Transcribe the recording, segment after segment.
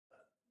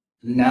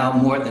now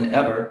more than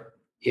ever,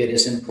 it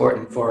is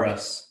important for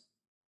us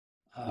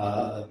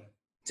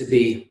to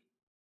be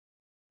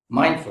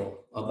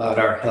mindful about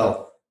our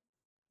health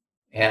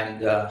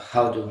and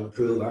how to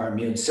improve our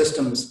immune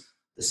systems.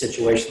 The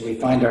situation we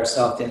find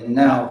ourselves in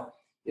now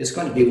is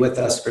going to be with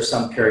us for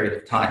some period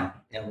of time.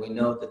 And we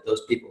know that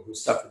those people who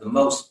suffer the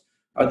most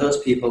are those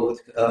people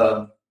with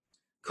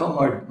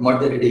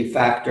comorbidity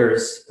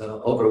factors,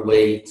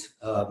 overweight,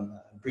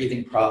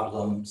 breathing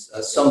problems,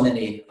 so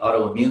many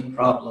autoimmune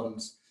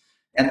problems.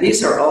 And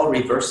these are all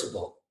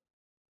reversible.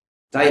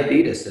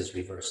 Diabetes is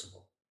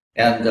reversible.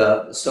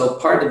 And so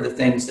part of the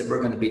things that we're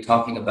going to be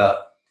talking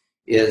about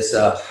is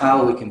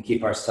how we can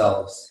keep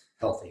ourselves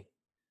healthy,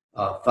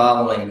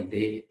 following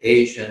the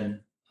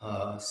Asian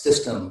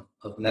system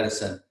of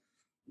medicine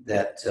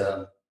that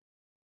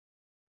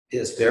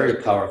is very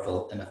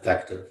powerful and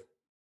effective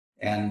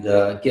and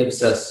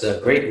gives us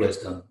great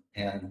wisdom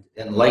and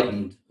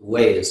enlightened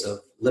ways of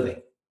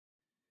living.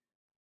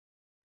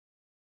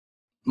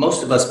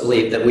 Most of us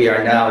believe that we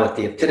are now at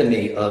the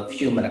epitome of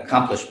human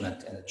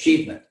accomplishment and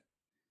achievement.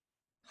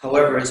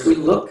 However, as we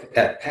look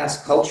at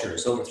past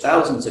cultures over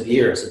thousands of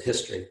years of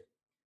history,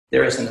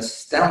 there is an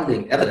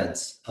astounding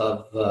evidence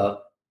of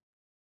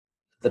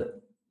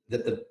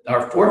that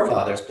our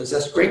forefathers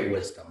possessed great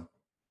wisdom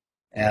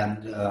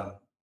and,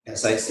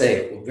 as I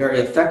say, were very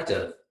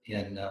effective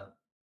in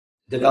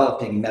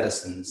developing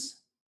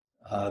medicines,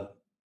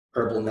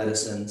 herbal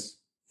medicines,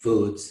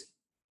 foods,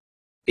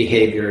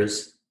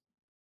 behaviors.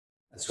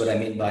 That's what I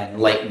mean by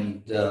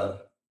enlightened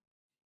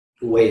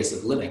ways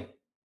of living.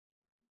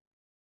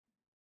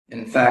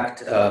 In fact,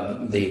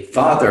 the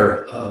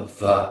father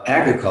of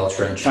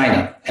agriculture in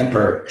China,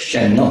 Emperor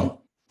Shen Nong,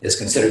 is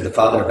considered the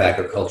father of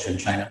agriculture in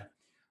China,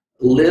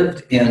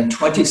 lived in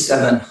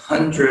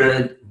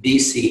 2700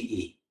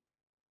 BCE.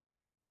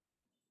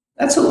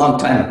 That's a long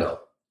time ago.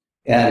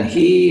 And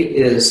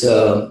he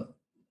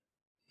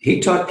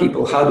taught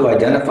people how to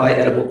identify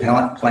edible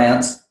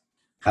plants,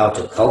 how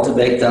to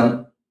cultivate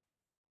them.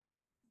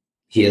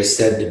 He is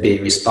said to be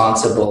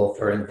responsible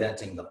for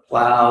inventing the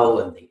plow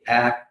and the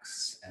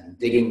axe and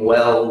digging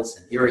wells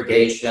and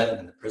irrigation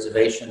and the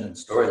preservation and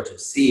storage of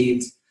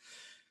seeds,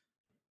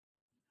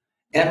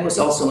 and was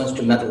also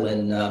instrumental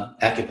in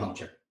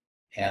acupuncture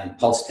and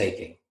pulse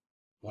taking,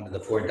 one of the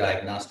 4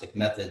 diagnostic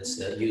methods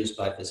used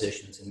by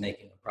physicians in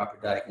making a proper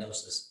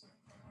diagnosis,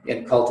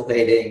 in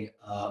cultivating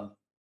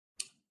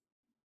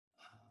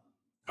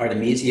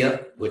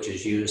artemisia, which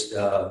is used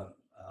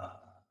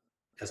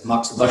as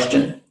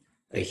moxibustion,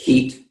 a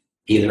heat,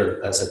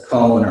 either as a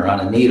cone or on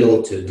a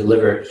needle to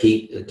deliver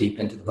heat deep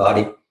into the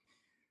body,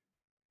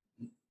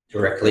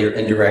 directly or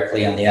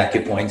indirectly on the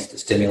acupoints to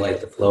stimulate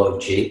the flow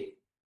of qi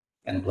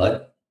and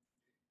blood,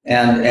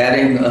 and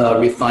adding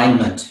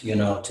refinement,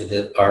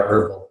 to our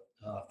herbal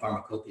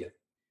pharmacopoeia.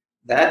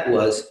 That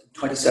was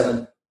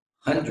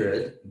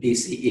 2700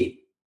 BCE.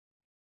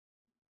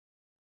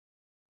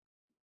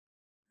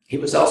 He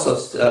was also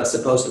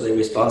supposedly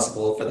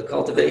responsible for the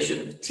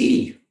cultivation of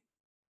tea,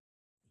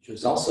 which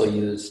was also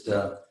used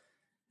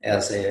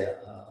as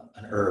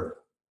an herb.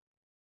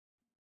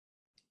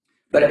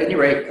 But at any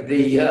rate,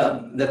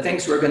 the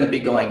things we're going to be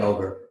going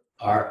over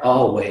are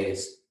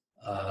always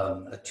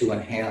to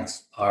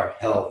enhance our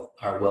health,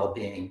 our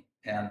well-being,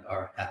 and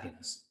our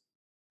happiness.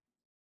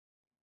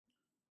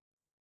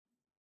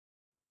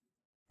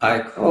 I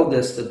call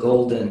this the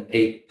golden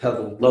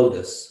eight-petalled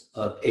lotus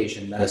of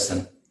Asian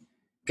medicine.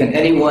 Can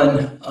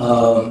anyone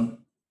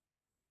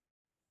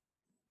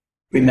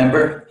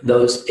remember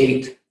those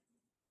eight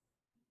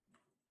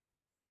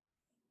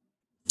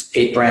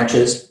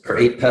branches or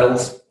 8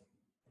 petals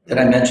that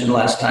I mentioned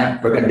last time?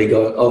 We're going to be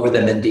going over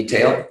them in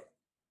detail.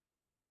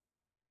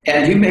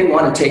 And you may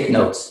want to take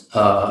notes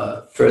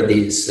for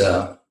these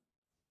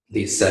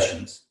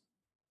sessions.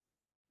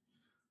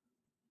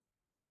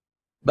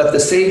 But the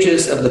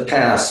sages of the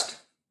past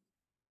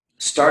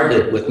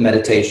started with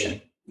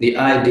meditation. The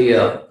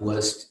idea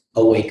was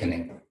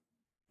awakening.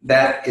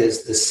 That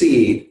is the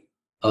seed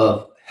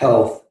of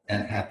health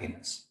and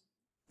happiness,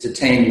 to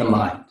tame the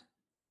mind.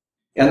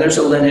 And there's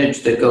a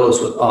lineage that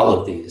goes with all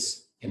of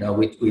these.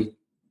 We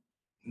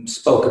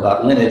spoke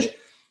about lineage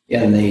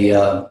in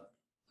the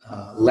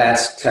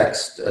last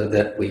text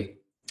that we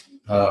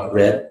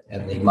read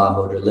in the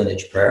Mahamudra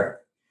lineage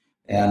prayer.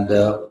 And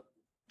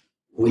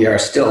we are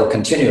still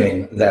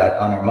continuing that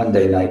on our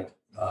Monday night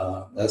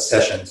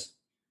sessions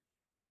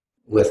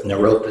with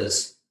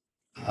Naropa's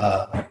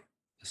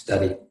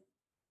study,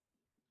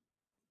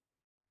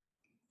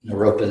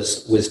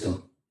 Naropa's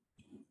wisdom.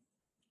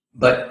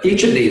 But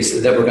each of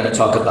these that we're going to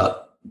talk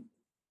about,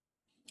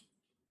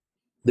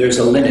 there's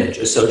a lineage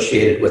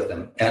associated with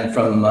them. And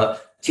from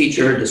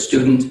teacher to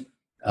student,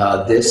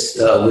 this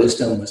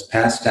wisdom was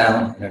passed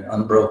down in an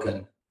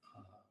unbroken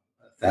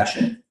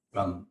fashion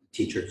from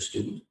teacher to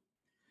student.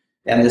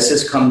 And this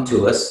has come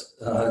to us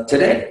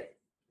today,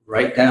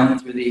 right down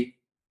through the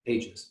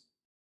ages.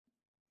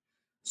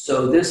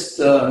 So this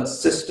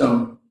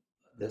system,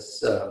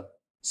 this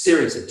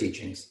series of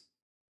teachings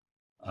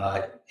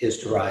is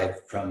derived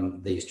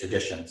from these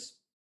traditions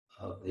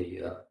of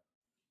the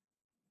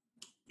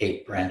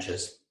 8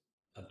 branches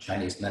of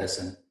Chinese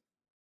medicine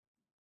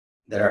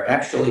that are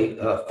actually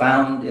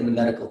found in the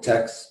medical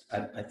text.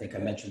 I think I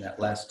mentioned that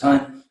last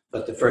time,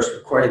 but the first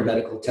recorded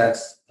medical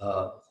text,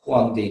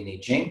 Huangdi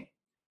Nijing.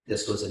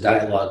 This was a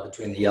dialogue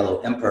between the Yellow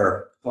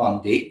Emperor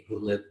Huangdi, who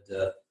lived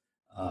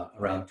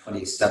around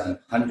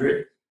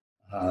 2700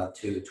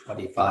 to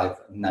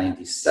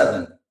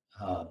 2597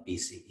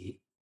 BCE.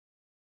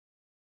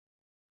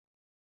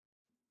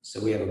 So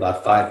we have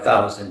about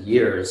 5,000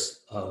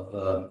 years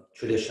of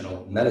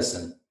traditional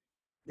medicine.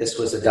 This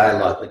was a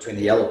dialogue between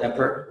the Yellow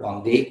Emperor,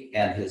 Huangdi,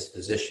 and his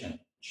physician,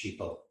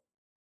 Shipo.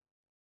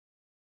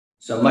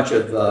 So much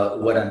of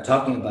what I'm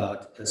talking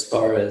about as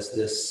far as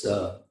this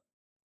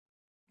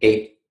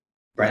 8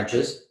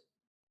 branches,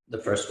 the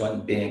first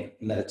one being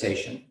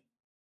meditation,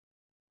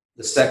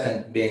 the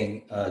second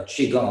being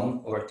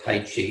Qigong or Tai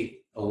Chi,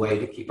 a way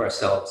to keep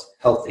ourselves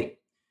healthy.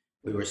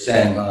 We were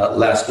saying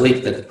last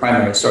week that the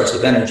primary source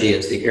of energy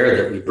is the air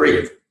that we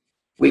breathe.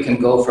 We can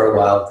go for a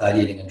while without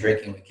eating and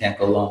drinking. We can't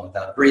go long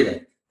without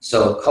breathing.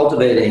 So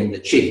cultivating the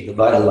qi, the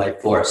vital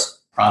life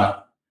force,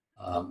 prana,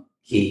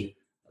 ki,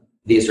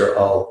 these are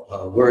all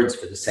words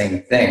for the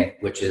same thing,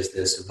 which is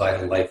this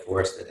vital life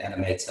force that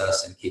animates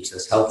us and keeps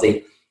us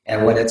healthy.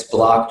 And when it's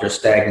blocked or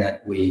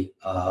stagnant, we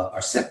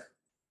are sick.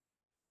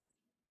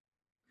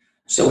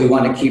 So we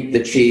want to keep the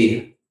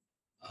qi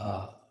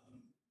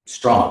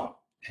strong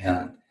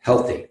and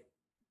healthy,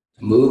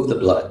 to move the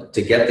blood,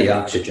 to get the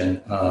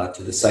oxygen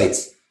to the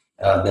sites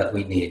that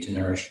we need to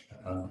nourish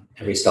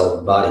every cell of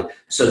the body.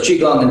 So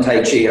Qigong and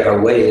Tai Chi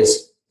are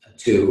ways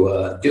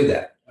to do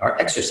that, are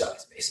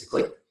exercise,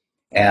 basically.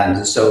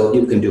 And so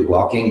you can do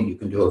walking, you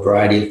can do a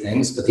variety of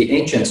things, but the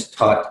ancients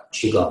taught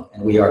Qigong,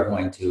 and we are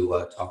going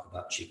to talk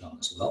about Qigong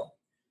as well.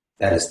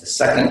 That is the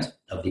second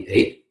of the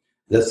 8.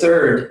 The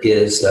third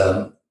is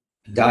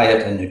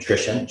diet and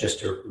nutrition, just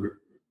to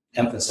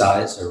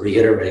emphasize or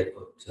reiterate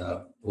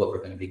what we're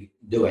going to be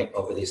doing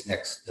over these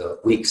next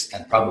weeks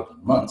and probably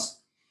months.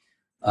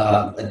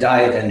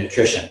 Diet and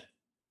nutrition.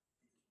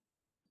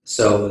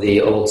 So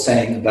the old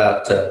saying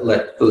about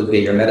let food be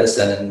your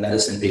medicine and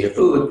medicine be your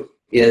food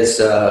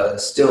is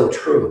still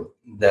true,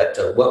 that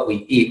what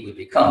we eat we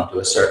become to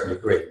a certain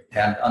degree.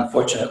 And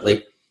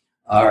unfortunately,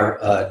 our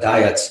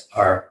diets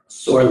are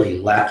sorely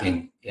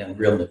lacking in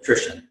real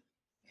nutrition.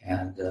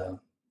 And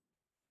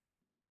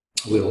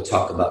we will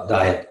talk about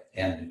diet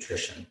and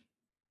nutrition.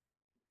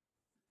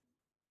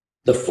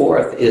 The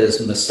fourth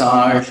is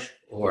massage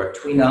or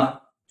tuina.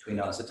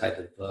 Tuina is a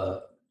type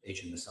of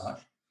Asian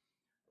massage.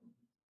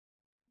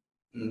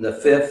 The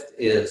fifth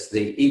is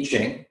the I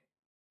Ching,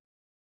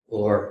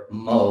 or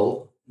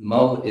Mo.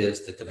 Mo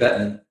is the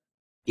Tibetan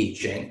I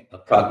Ching, a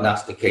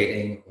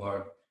prognosticating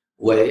or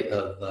way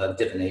of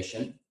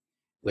divination,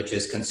 which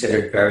is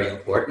considered very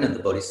important. And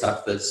the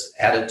Bodhisattva's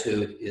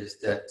attitude is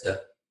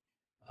that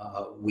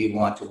we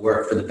want to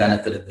work for the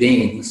benefit of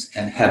beings,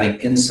 and having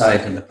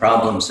insight in the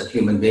problems that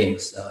human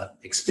beings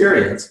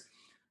experience.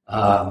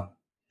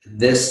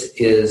 This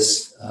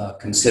is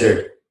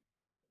considered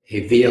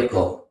a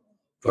vehicle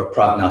for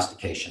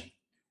prognostication,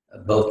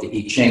 both the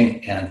I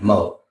Ching and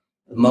Mo.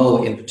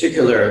 Mo in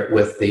particular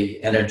with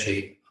the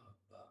energy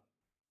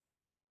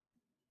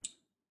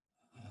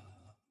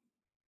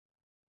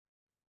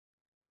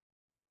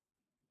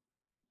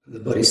of the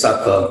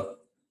Bodhisattva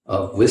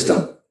of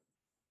wisdom,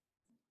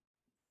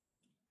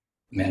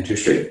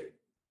 Manjushri,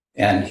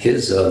 and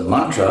his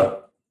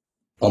mantra,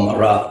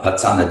 Omara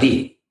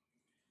Patsanadi.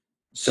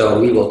 So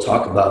we will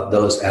talk about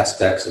those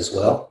aspects as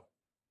well,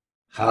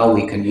 how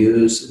we can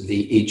use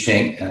the I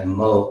Ching and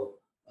Mo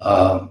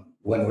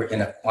when we're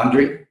in a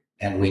quandary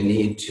and we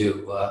need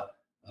to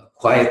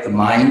quiet the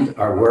mind,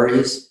 our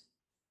worries,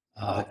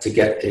 to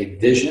get a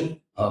vision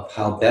of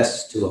how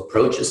best to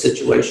approach a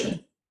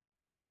situation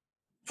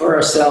for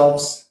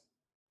ourselves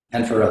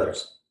and for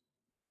others.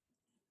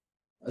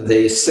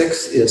 The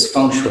sixth is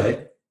feng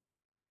shui,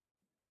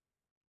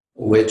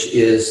 which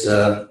is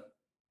the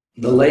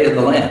lay of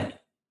the land.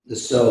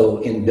 So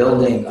in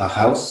building a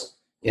house,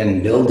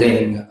 in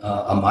building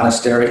a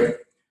monastery,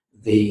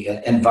 the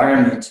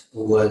environment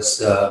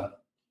was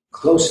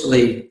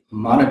closely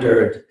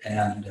monitored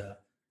and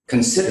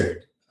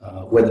considered,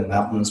 where the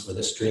mountains, where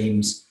the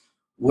streams,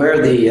 where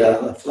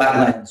the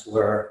flatlands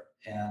were,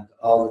 and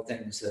all the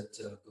things that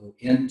go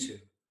into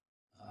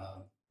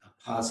a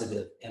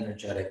positive,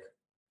 energetic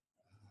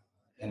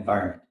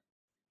environment.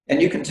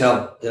 And you can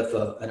tell if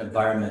an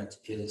environment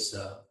is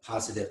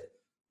positive.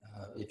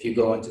 If you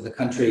go into the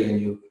country and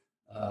you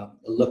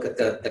look at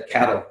the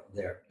cattle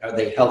there, are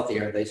they healthy?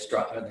 Are they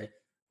strong? Are they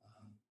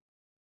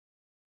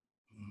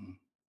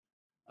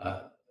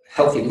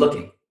healthy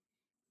looking?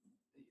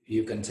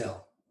 You can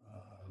tell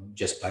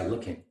just by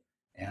looking.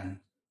 And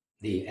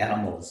the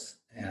animals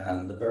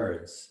and the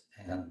birds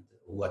and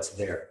what's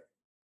there.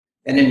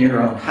 And in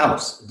your own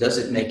house, does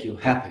it make you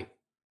happy?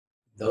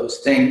 Those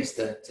things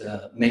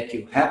that make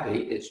you happy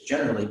is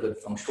generally good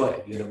feng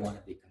shui. You don't want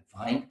to be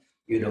confined.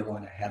 You don't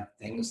want to have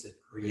things that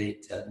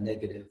create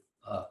negative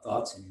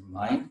thoughts in your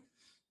mind.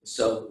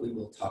 So we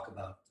will talk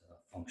about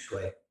feng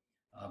shui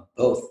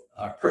both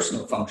our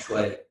personal feng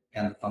shui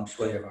and the feng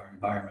shui of our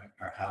environment,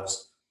 our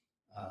house.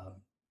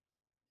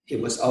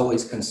 It was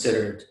always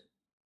considered,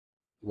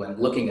 when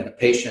looking at a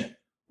patient,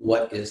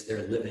 what is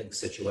their living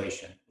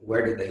situation?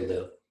 Where do they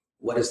live?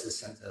 What is the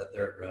sense of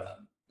their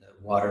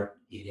water,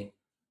 eating,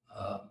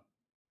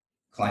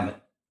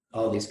 climate,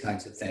 all these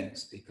kinds of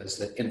things, because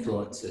that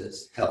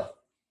influences health.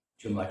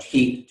 Too much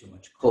heat, too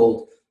much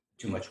cold,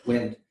 too much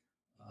wind,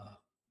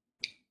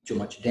 too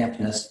much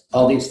dampness.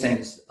 All these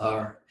things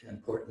are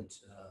important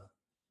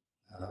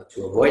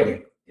to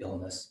avoiding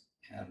illness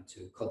and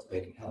to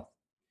cultivating health.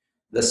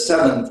 The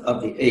seventh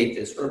of the eight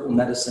is herbal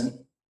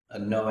medicine,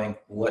 knowing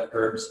what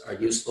herbs are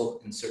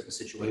useful in certain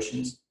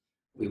situations.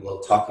 We will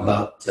talk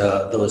about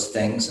those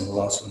things, and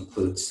we'll also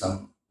include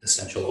some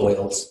essential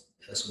oils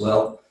as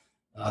well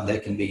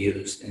that can be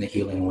used in a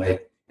healing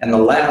way. And the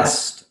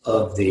last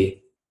of the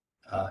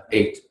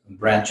eight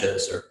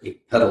branches or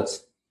eight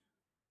petals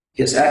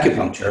is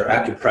acupuncture,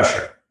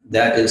 acupressure.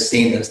 That is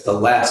seen as the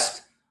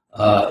last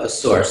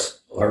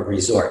source or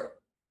resort.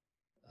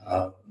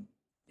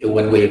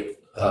 When we've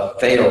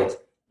failed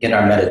in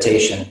our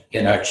meditation,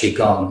 in our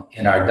qigong,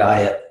 in our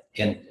diet,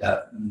 in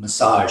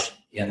massage,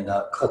 in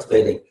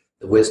cultivating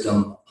the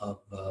wisdom of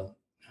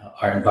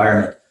our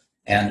environment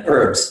and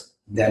herbs,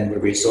 then we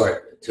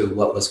resort to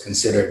what was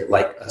considered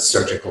like a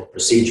surgical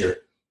procedure,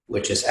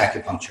 which is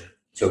acupuncture,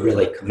 to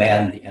really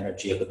command the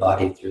energy of the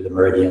body through the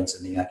meridians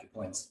and the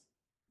acupoints.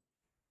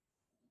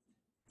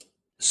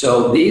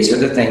 So these are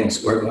the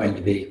things we're going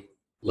to be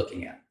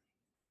looking at.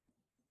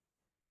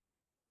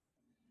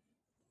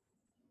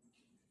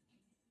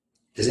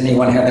 Does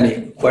anyone have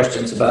any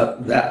questions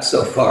about that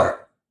so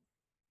far?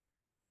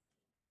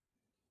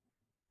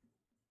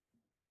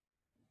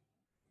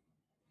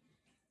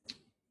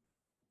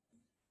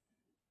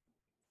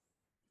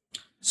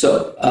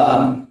 So,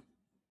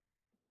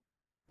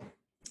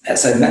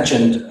 as I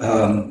mentioned,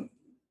 the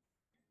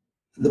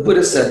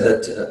Buddha said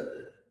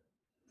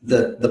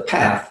that the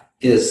path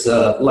is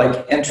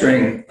like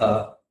entering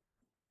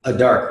a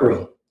dark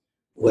room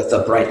with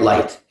a bright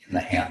light in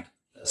the hand.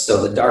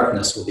 So the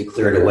darkness will be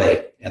cleared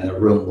away and the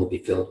room will be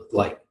filled with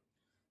light.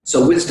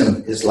 So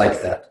wisdom is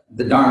like that.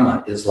 The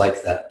Dharma is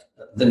like that.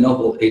 The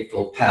Noble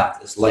Eightfold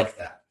Path is like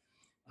that.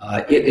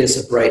 It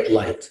is a bright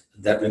light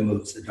that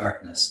removes the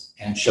darkness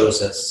and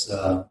shows us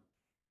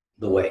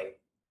the way.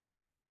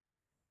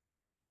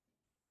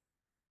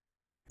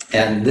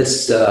 And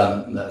this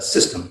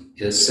system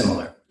is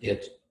similar.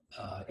 It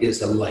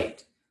is a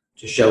light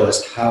to show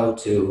us how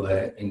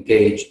to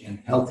engage in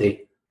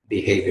healthy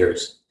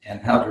behaviors and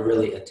how to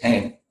really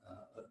attain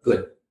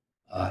good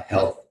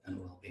health and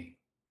well-being.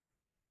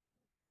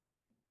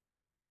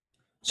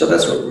 So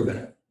that's what we're going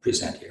to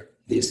present here,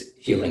 these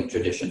healing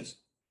traditions.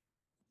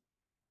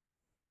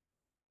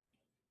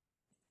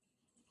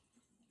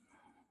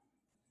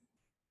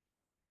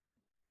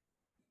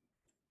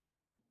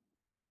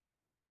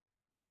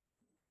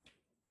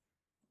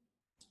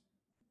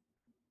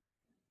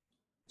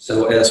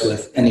 So as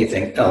with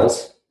anything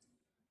else,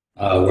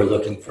 we're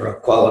looking for a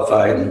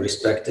qualified and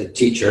respected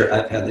teacher.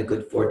 I've had the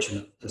good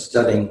fortune of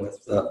studying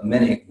with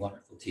many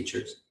wonderful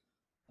teachers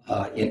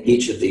in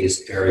each of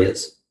these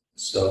areas.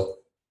 So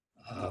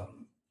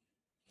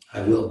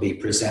I will be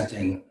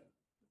presenting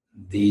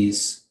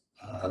these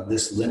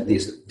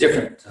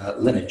different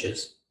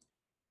lineages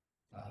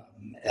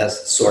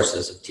as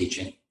sources of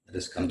teaching that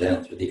has come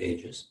down through the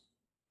ages.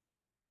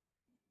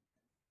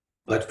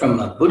 But from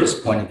a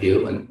Buddhist point of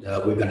view, and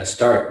we're going to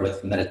start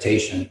with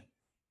meditation,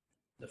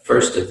 the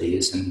first of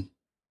these, and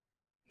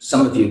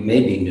some of you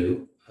may be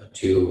new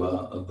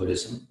to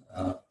Buddhism.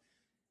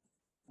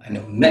 I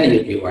know many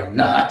of you are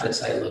not,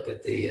 as I look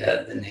at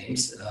the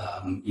names.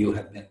 You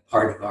have been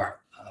part of our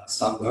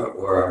Sangha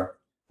or our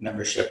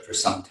membership for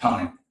some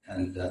time,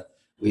 and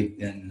we've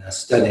been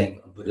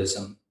studying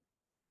Buddhism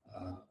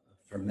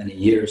for many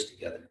years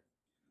together.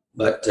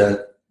 But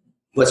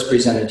what's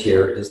presented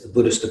here is the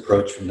Buddhist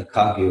approach from the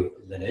Kagyu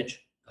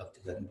lineage of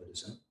Tibetan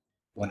Buddhism,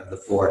 one of the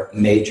four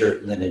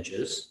major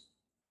lineages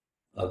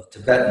of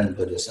Tibetan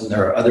Buddhism.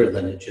 There are other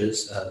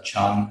lineages,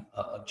 Chan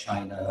of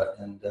China,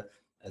 and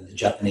the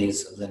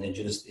Japanese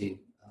lineages, the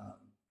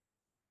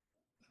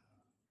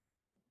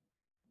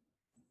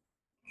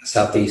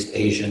Southeast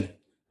Asian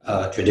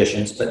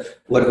traditions. But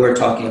what we're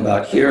talking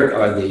about here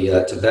are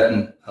the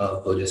Tibetan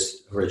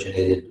Buddhists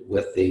originated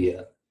with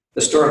the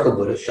historical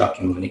Buddha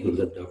Shakyamuni, who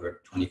lived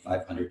over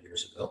 2,500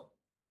 years ago.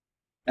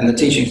 And the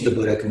teachings of the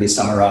Buddha can be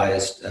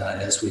summarized,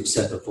 as we've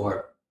said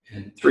before,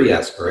 in three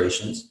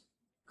aspirations: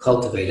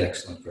 cultivate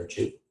excellent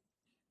virtue,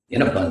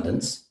 in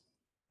abundance,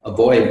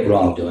 avoid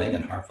wrongdoing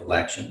and harmful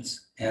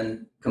actions,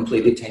 and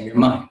completely tame your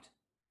mind.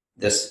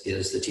 This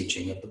is the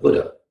teaching of the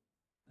Buddha.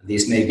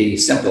 These may be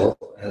simple,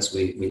 as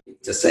we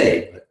to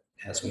say, but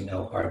as we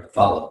know, hard to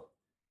follow.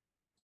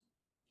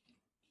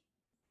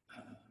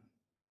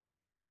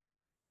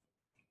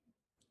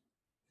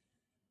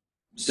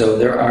 So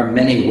there are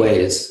many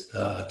ways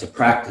to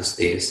practice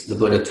these. The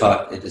Buddha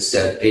taught, it is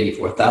said,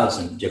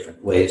 84,000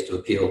 different ways to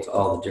appeal to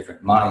all the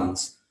different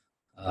minds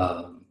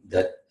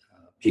that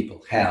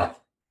people have.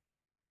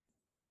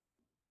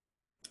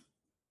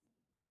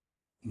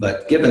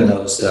 But given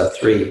those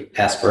three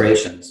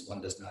aspirations,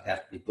 one does not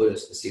have to be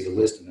Buddhist to see the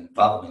wisdom in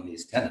following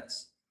these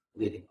tenets,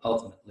 leading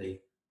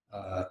ultimately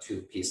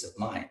to peace of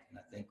mind. And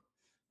I think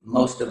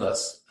most of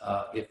us,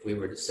 if we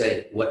were to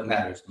say what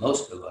matters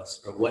most to us,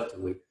 or what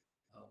do we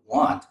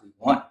want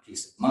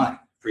peace of mind,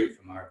 free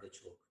from our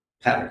habitual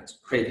patterns,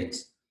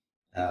 cravings,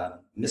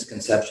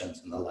 misconceptions,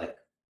 and the like.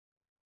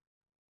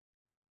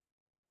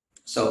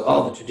 So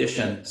all the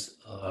traditions,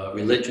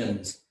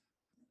 religions,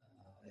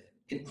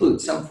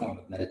 include some form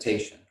of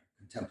meditation,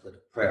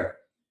 contemplative prayer,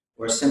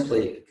 or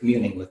simply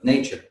communing with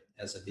nature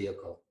as a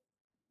vehicle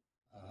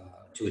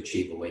to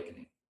achieve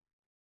awakening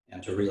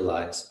and to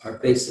realize our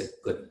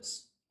basic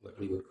goodness, what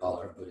we would call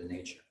our Buddha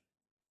nature.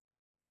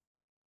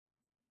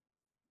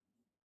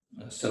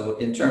 So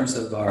in terms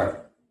of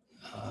our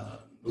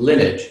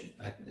lineage,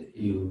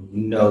 you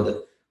know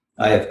that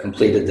I have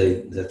completed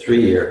the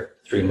 3-year,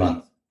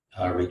 3-month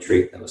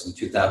retreat that was in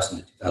 2000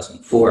 to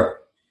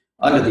 2004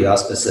 under the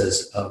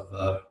auspices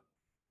of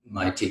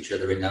my teacher,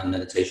 the renowned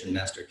meditation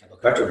master, Khenpo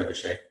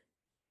Rinpoche.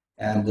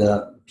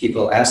 And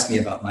people ask me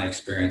about my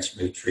experience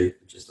in retreat,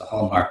 which is the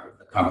hallmark of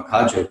the Karma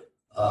Kagyu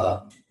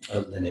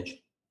lineage.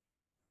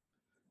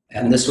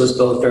 And this was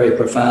both very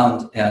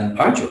profound and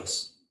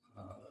arduous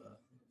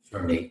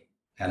for me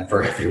and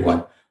for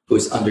everyone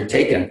who's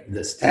undertaken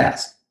this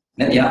task.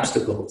 Many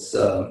obstacles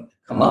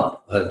come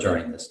up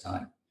during this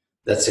time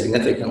that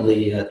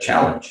significantly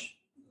challenge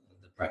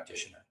the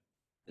practitioner.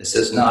 This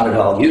is not at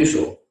all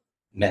usual.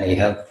 Many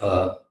have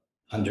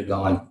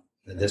undergone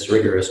this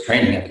rigorous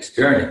training and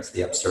experienced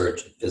the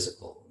upsurge of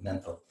physical,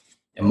 mental,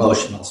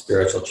 emotional,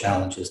 spiritual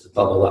challenges that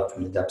bubble up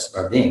from the depths of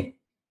our being.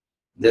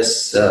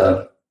 This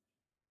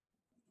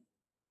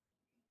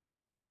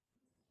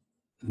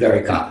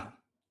very common.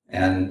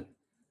 And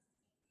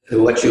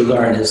what you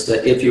learn is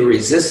that if you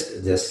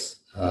resist this,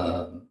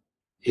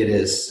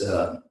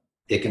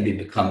 it can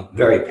become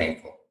very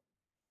painful.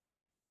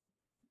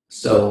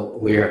 So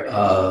we're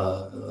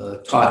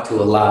taught to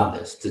allow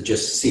this, to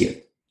just see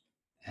it,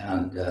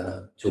 and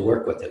to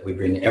work with it. We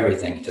bring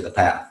everything to the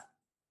path.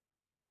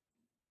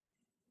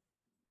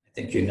 I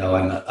think you know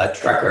I'm a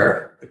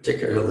trekker,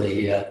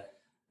 particularly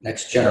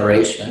next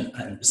generation.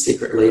 I'm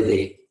secretly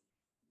the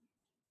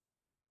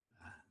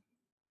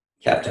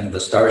captain of a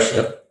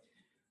starship.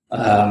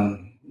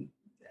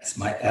 That's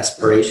my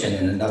aspiration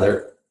in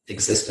another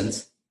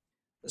existence.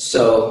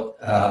 So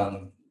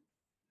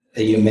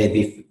you may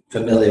be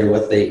familiar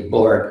with the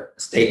Borg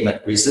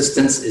statement,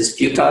 resistance is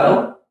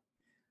futile.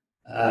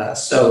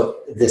 So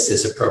this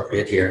is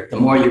appropriate here. The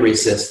more you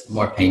resist, the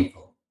more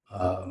painful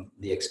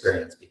the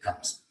experience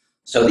becomes.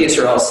 So these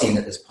are all seen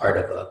as part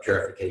of a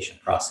purification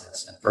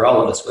process. And for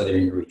all of us, whether you're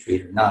in a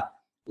retreat or not,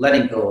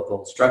 letting go of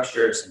old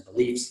structures and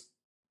beliefs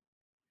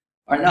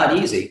are not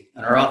easy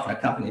and are often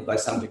accompanied by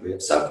some degree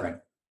of suffering.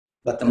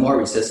 But the more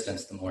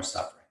resistance, the more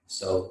suffering.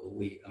 So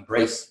we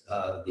embrace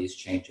these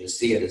changes,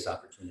 see it as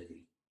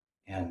opportunity,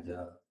 and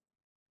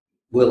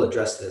we'll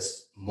address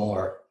this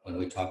more when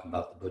we talk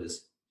about the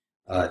Buddha's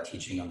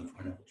teaching on the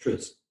Four Noble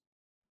Truths.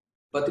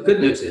 But the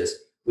good news is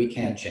we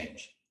can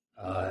change.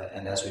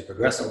 And as we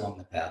progress along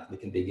the path, we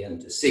can begin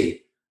to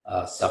see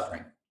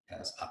suffering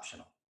as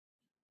optional.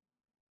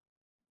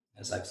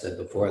 As I've said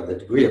before, the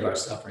degree of our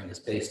suffering is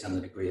based on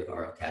the degree of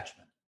our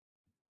attachment.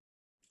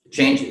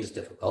 Change is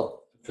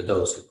difficult for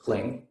those who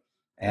cling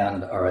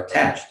and are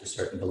attached to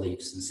certain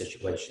beliefs and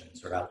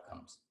situations or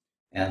outcomes.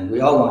 And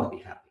we all want to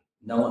be happy.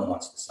 No one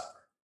wants to suffer.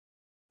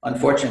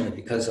 Unfortunately,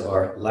 because of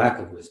our lack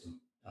of wisdom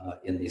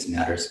in these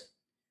matters,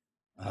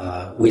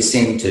 we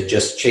seem to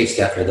just chase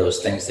after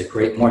those things that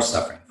create more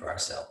suffering for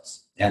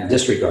ourselves and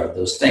disregard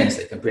those things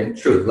that can bring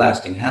true,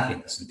 lasting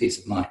happiness and peace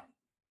of mind.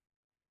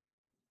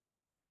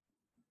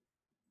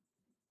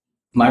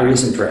 My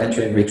reason for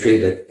entering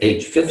retreat at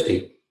age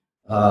 50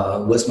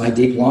 was my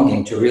deep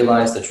longing to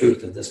realize the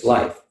truth of this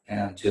life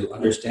and to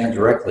understand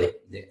directly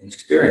and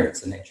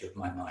experience the nature of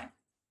my mind,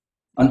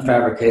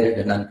 unfabricated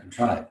and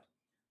uncontrived.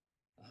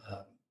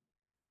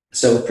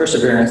 So with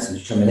perseverance and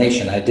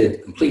determination, I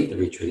did complete the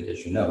retreat,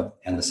 as you know,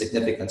 and the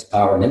significance,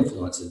 power, and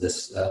influence of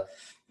this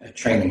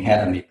training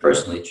had on me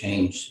personally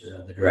changed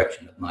the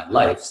direction of my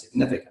life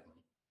significantly,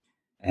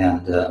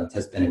 and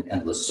has been an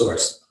endless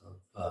source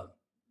of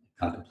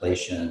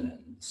contemplation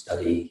and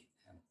study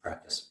and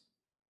practice.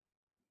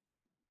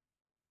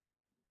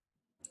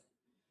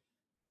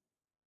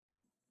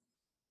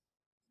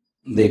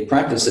 The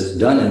practices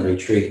done in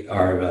retreat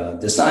are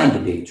designed to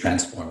be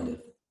transformative.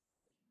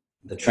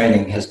 The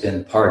training has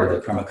been part of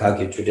the Karma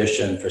Kagyu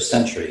tradition for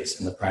centuries,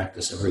 and the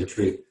practice of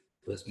retreat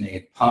was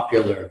made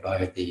popular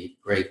by the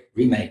great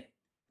remake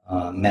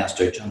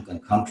master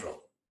Jungkan Khamtrul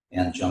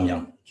and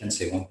Jomyang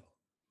Khyentse Wangpo.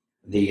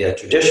 The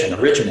tradition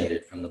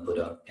originated from the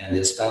Buddha and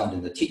is found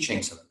in the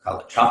teachings of the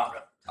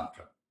Kalachakra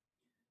Tantra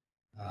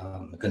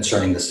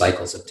concerning the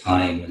cycles of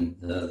time and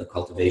the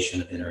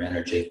cultivation of inner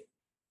energy.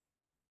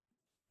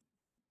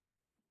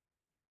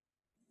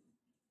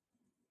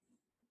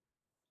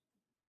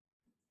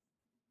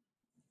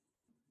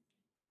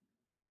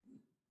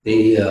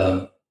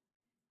 The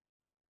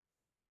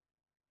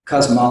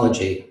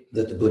cosmology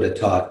that the Buddha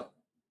taught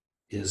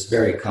is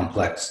very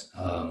complex,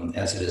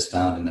 as it is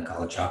found in the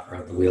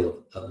Kalachakra, the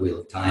Wheel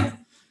of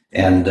Time.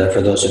 And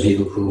for those of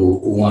you who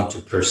want to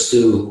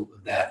pursue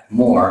that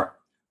more,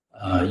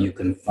 you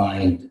can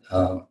find,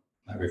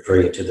 I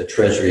refer you to the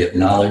Treasury of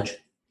Knowledge.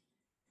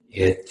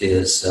 It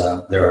is,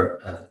 there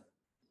are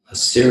a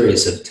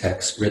series of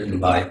texts written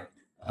by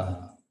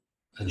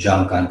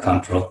Jamgon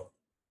Khantrul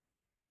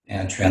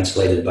and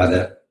translated by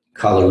the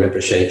Kala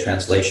Rinpoche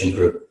Translation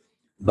Group.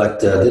 But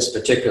this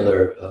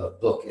particular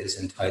book is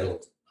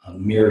entitled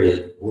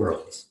Myriad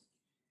Worlds,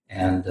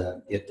 and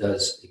it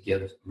does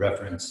give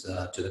reference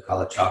to the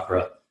Kala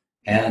Chakra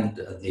and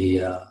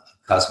the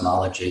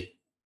cosmology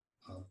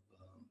of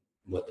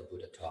what the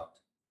Buddha taught.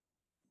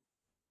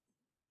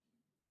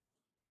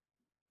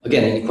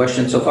 Again, any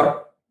questions so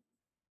far?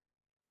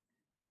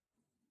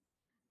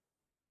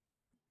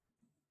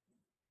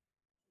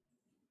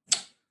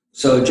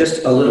 So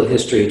just a little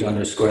history to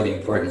underscore the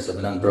importance of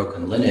an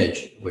unbroken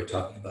lineage. We're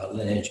talking about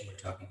lineage, we're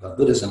talking about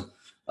Buddhism,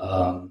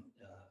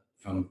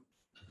 from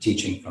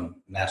teaching from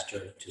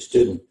master to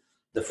student.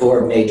 The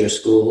four major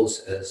schools,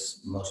 as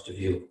most of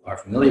you are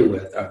familiar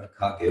with, are the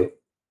Kagyu,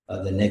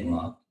 the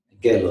Nyingma,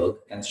 Gelug,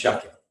 and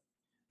Shakya.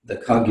 The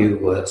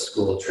Kagyu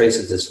school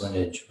traces this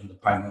lineage from the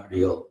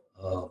primordial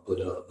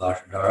Buddha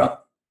Vajradhara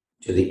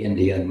to the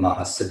Indian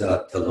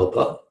Mahasiddha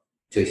Tilopa,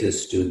 to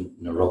his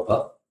student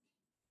Naropa.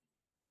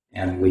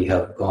 And we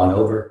have gone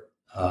over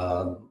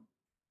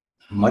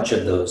much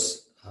of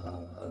those,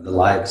 the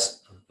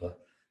lives of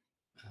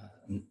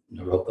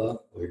Naropa,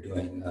 we're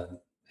doing,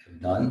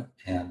 have done.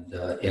 And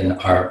in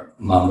our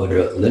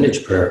Mahamudra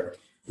lineage prayer,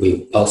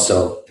 we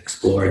also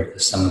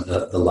explored some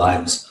of the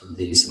lives of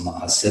these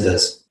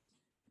Mahasiddhas,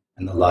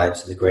 and the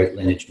lives of the great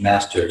lineage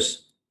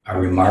masters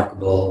are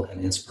remarkable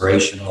and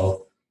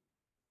inspirational,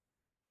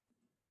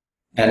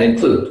 and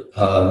include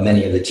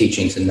many of the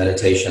teachings and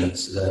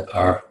meditations that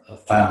are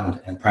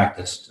found and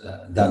practiced,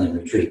 done in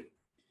retreat,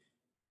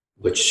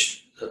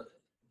 which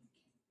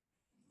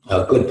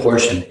a good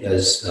portion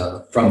is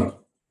from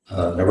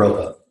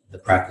Naropa, the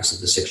practice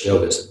of the 6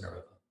 yogas of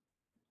Naropa.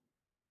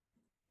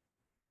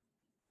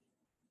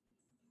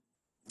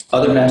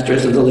 Other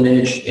masters of the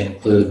lineage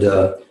include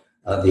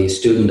the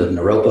student of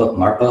Naropa,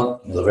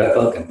 Marpa,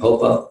 Milarepa,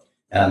 Gampopa,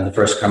 and the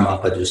first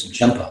Karmapa, Dusan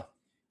Chempa.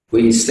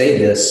 We say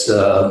this,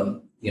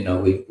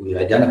 we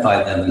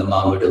identify them in the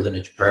Mahamudra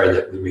lineage prayer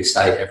that we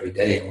recite every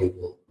day, and we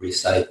will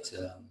recite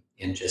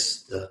in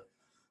just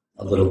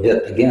a little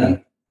bit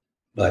again.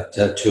 But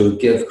to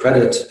give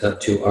credit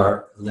to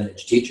our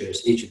lineage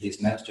teachers, each of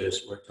these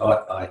masters were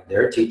taught by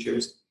their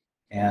teachers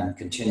and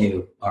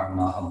continue our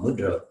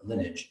Mahamudra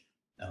lineage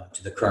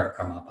to the current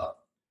Karmapa.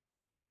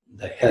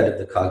 The head of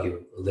the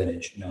Kagyu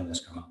lineage, known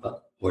as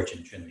Karmapa,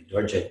 Orchen Trinley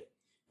Dorje,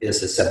 is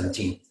the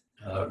 17th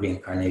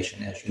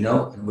reincarnation, as you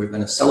know, and we're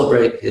going to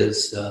celebrate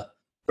his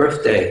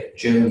birthday,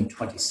 June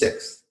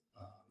 26th,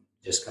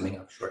 just coming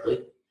up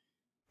shortly.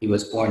 He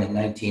was born in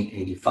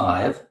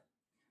 1985.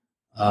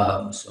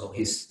 So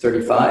he's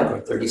 35 or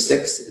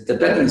 36. The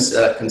Tibetans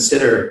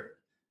consider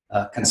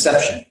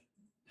conception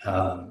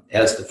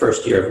as the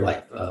first year of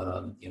life.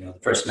 The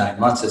first 9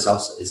 months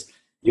is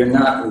you're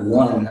not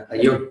one.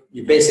 You're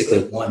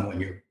basically one when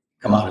you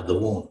come out of the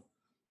womb.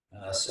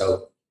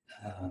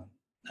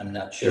 I'm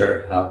not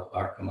sure how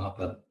our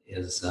Karmapa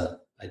is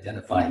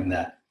identifying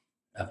that,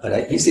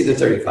 but he's either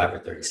 35 or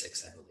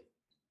 36, I believe.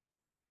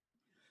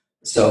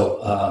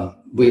 So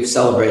we've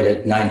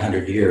celebrated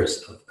 900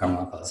 years of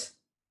Karmapas.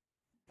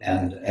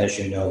 And as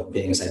you know,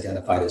 beings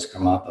identified as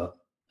Karmapa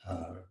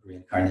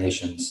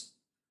reincarnations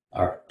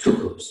are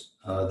tukus.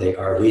 They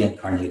are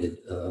reincarnated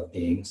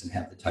beings and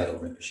have the title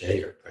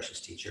Rinpoche, or Precious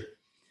Teacher.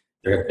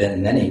 There have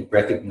been many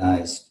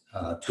recognized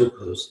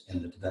tukus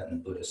in the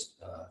Tibetan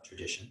Buddhist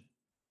tradition.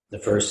 The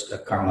first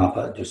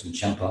Karmapa, Dusan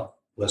Chempa,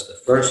 was the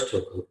first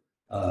tuku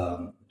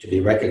to be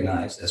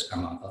recognized as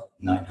Karmapa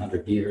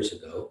 900 years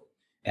ago,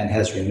 and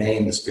has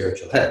remained the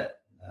spiritual head.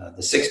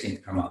 The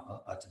 16th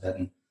Karmapa, a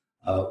Tibetan,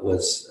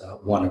 was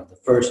one of the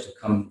first to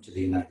come to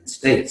the United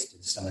States to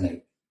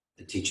disseminate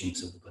the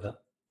teachings of the Buddha.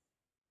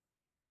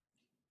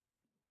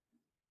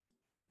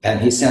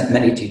 And he sent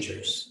many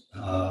teachers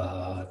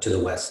to the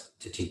West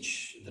to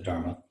teach the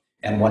Dharma,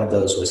 and one of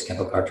those was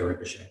Khenpo Karthar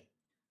Rinpoche.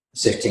 The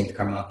 16th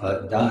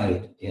Karmapa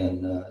died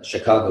in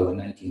Chicago in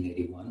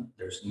 1981.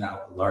 There's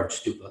now a large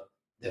stupa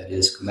that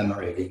is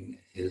commemorating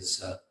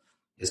his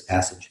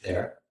passage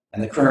there.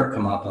 And the current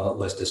Karmapa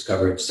was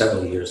discovered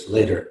several years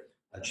later,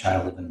 a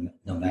child of a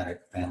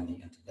nomadic family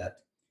in Tibet.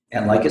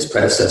 And like his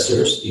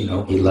predecessors, he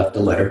left a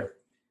letter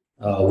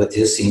with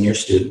his senior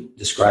student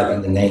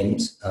describing the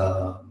names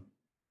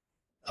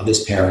of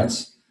his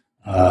parents,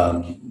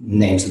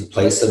 names of the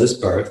place of his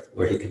birth,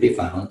 where he could be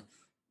found,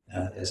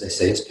 as I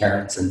say, his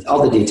parents, and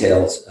all the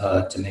details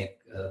to make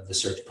the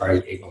search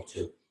party able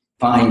to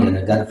find and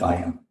identify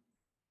him.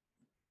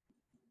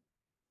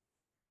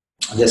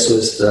 This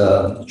was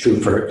true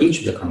for each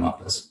of the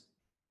Karmapas.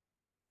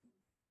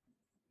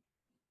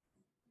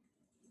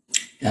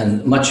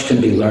 And much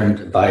can be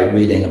learned by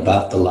reading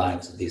about the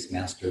lives of these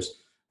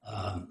masters.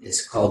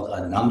 It's called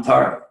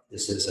Namtar.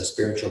 This is a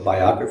spiritual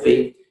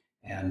biography,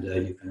 and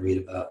you can read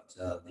about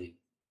the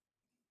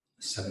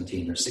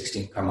 17 or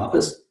 16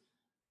 Karmapas,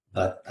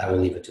 but I will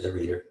leave it to the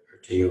reader or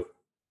to you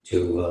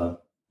to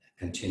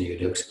continue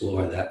to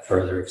explore that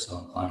further if so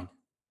inclined.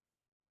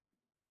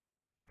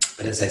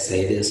 But as I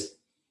say, it is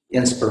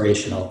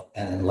inspirational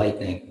and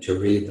enlightening to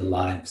read the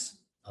lives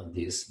of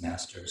these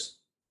masters.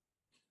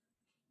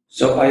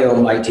 So I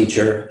owe my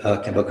teacher,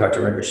 Khenpo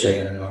Karthar Rinpoche,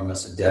 an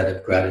enormous debt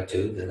of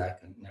gratitude that I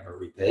can never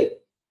repay.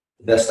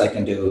 The best I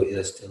can do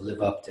is to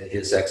live up to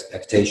his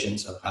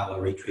expectations of how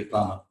a retreat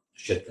lama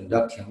should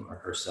conduct him or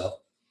herself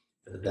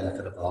for the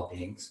benefit of all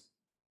beings.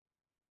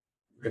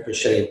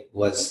 Rinpoche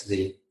was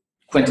the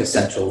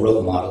quintessential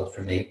role model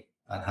for me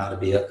on how to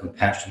be a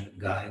compassionate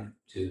guide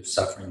to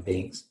suffering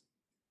beings.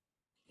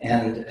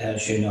 And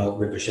as you know,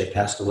 Rinpoche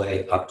passed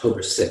away October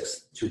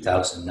 6th,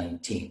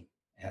 2019,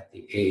 at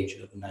the age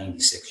of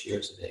 96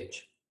 years of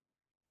age.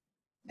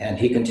 And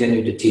he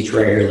continued to teach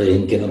regularly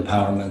and give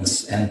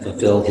empowerments and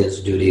fulfill his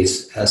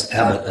duties as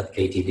abbot of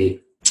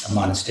KTD, a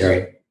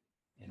monastery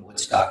in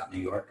Woodstock, New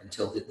York,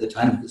 until the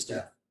time of his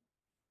death.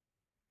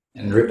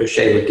 And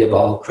Rinpoche would give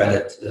all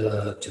credit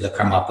to the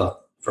Karmapa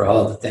for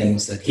all the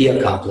things that he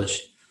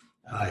accomplished.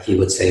 He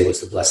would say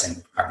was the blessing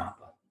of Karmapa.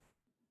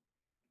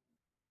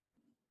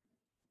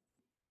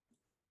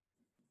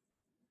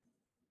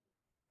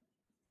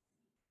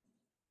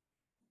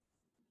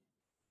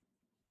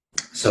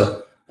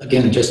 So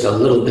again, just a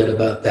little bit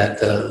about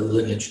that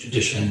lineage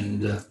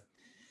tradition.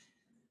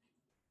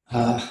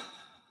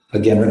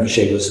 Again,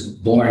 Rinpoche was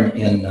born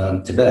in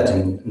Tibet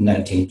in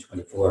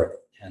 1924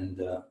 and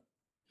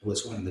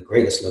was one of the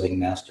greatest living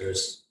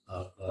masters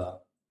of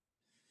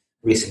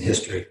recent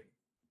history.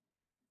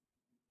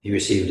 He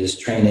received his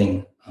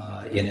training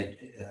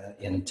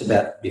in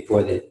Tibet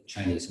before the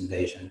Chinese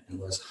invasion and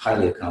was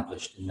highly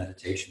accomplished in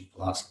meditation,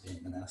 philosophy,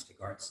 and monastic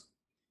arts.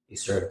 He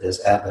served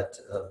as abbot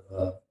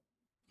of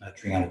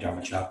Triana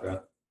Dharma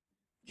Chakra,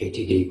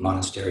 KTD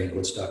Monastery in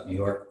Woodstock, New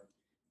York,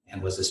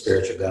 and was the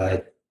spiritual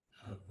guide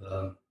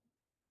of,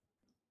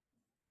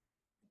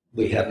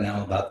 we have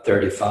now about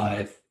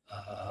 35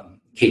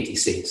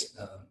 KTCs,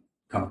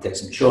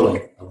 Kamtex and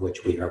Choling, of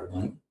which we are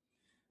one,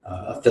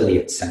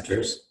 affiliate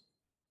centers,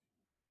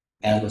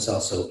 and was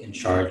also in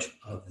charge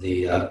of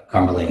the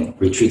Carmeline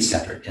Retreat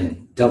Center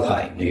in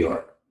Delhi, New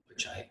York,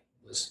 which I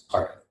was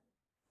part of.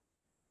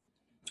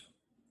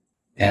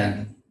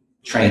 And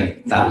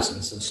trained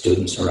thousands of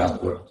students around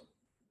the world.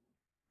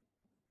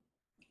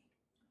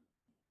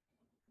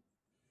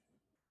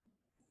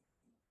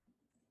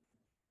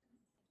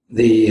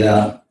 The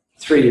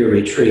 3-year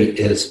retreat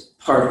is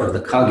part of the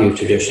Kagyu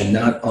tradition.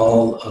 Not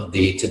all of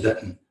the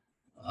Tibetan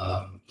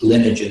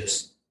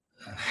lineages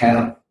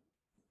have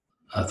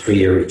a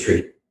 3-year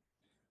retreat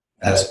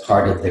as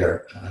part of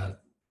their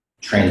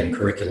training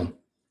curriculum.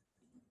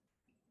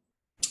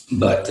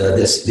 But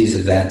these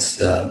advanced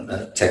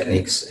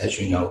techniques, as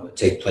you know,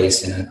 take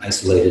place in an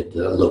isolated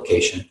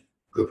location.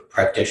 A group of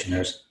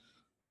practitioners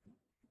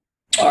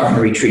are on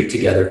a retreat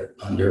together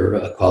under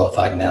a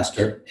qualified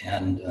master.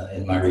 And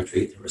in my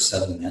retreat, there were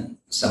 7 men.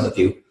 Some of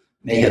you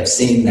may have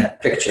seen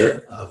that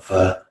picture of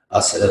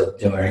us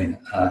doing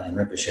in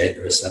Rinpoche.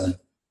 There were 7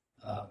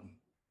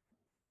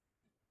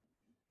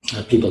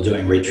 people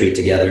doing retreat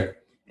together,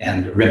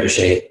 and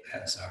Rinpoche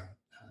as our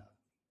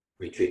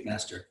retreat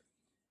master.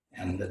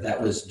 And that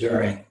was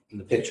during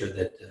the picture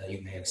that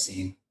you may have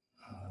seen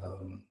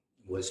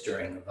was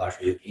during the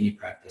Vajrayogini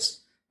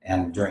practice.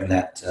 And during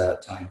that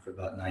time, for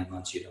about 9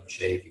 months, you don't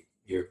shave.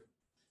 It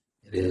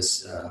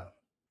is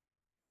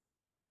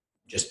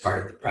just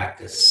part of the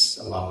practice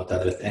along with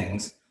other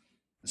things.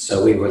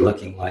 So we were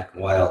looking like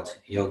wild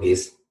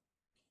yogis.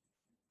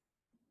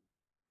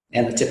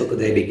 And the typical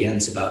day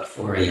begins about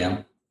 4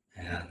 a.m.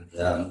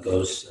 and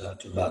goes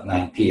to about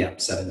 9 p.m.,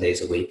 7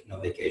 days a week, no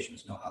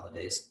vacations, no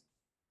holidays,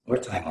 or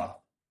time off.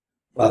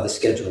 While the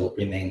schedule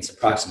remains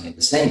approximately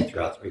the same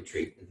throughout the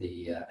retreat,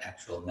 the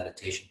actual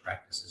meditation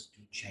practices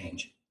do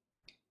change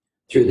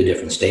through the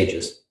different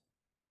stages.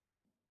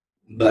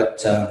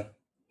 But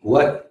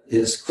what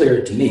is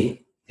clear to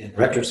me, in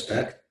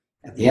retrospect,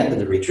 at the end of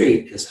the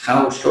retreat, is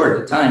how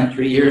short a time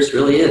 3 years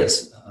really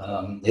is.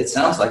 It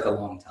sounds like a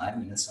long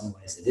time, and in some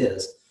ways it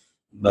is,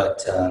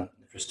 but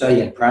for study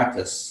and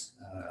practice,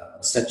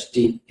 such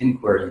deep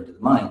inquiry into the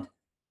mind,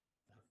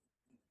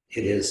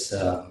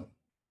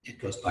 it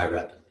goes by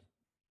rapidly.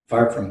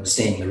 Far from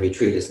seeing the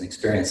retreat as an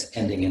experience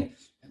ending in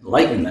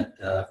enlightenment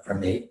for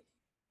me,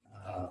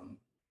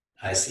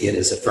 I see it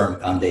as a firm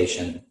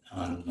foundation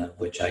on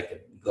which I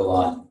could go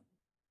on,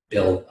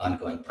 build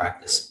ongoing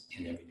practice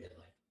in everyday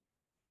life.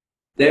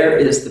 There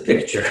is the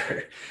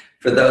picture.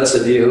 For those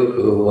of you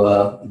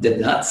who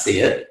did not see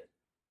it,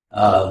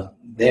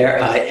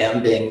 there I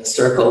am being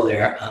circled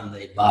there on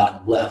the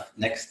bottom left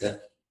next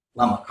to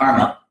Lama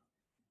Karma,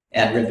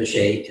 and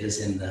Rinpoche is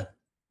in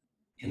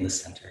the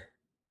center.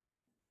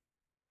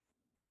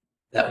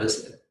 That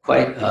was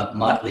quite a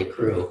motley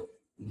crew,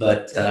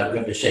 but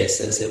Rinpoche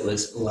says it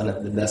was one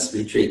of the best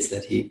retreats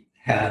that he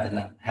had, and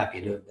I'm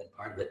happy to have been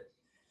part of it.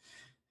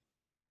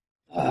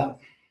 Uh,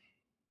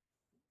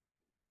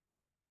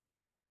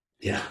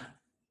 yeah.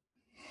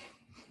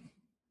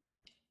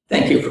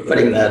 Thank you for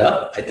putting that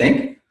up, I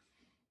think.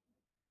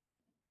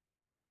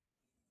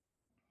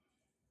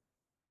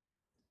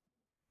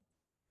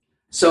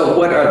 So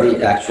what are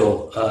the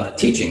actual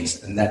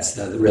teachings? And that's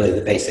really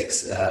the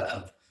basics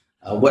of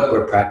what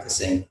we're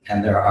practicing.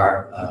 And there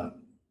are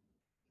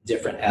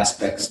different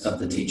aspects of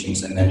the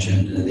teachings. I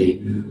mentioned the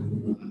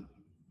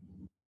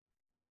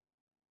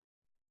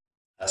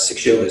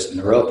 6 yogas in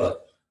Naropa,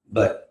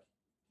 but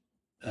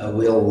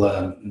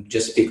we'll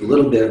just speak a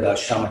little bit about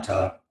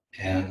shamatha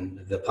and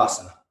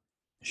vipassana.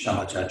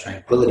 Shamatha,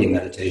 tranquility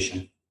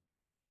meditation,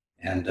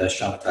 and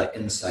shamatha,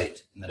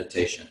 insight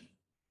meditation.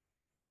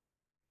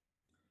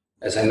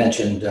 As I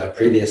mentioned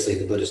previously,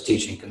 the Buddhist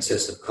teaching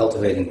consists of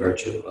cultivating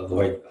virtue,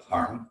 avoid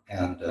harm,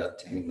 and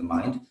taming the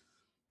mind.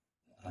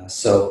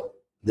 So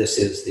this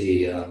is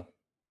the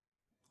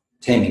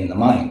taming the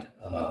mind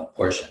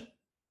portion,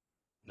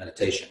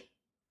 meditation.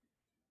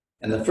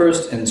 And the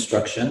first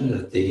instruction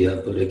that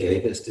the Buddha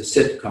gave is to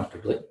sit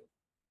comfortably,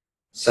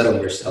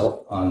 settle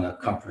yourself on a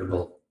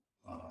comfortable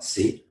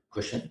seat,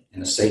 cushion,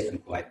 in a safe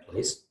and quiet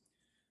place,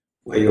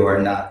 where you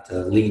are not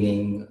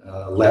leaning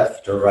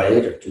left or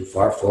right or too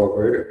far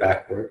forward or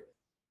backward.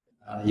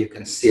 You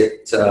can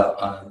sit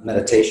on a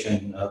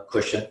meditation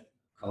cushion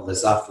called the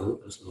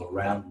zafu, those little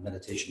round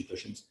meditation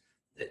cushions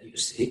that you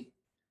see.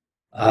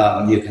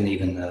 You can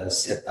even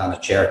sit on a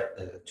chair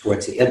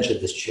towards the edge of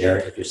this chair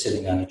if you're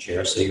sitting on a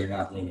chair, so you're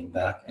not leaning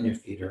back and your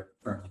feet are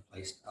firmly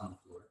placed on the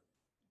floor,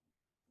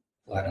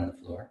 flat on the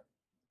floor,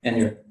 and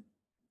your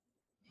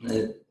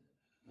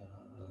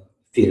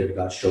feet at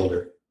about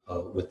shoulder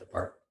width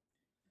apart.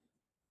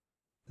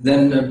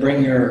 Then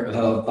bring your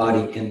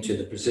body into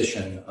the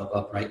position of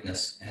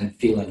uprightness and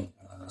feeling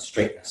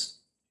straightness.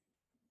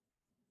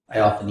 I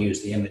often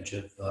use the image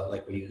of,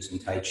 like we use in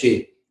Tai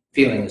Chi,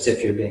 feeling as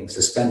if you're being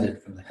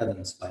suspended from the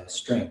heavens by a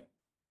string,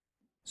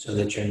 so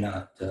that you're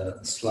not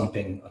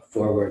slumping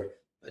forward,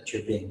 but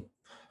you're being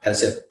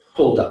as if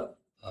pulled up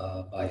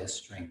by a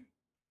string.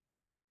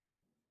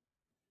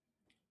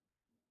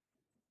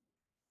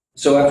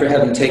 So after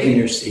having taken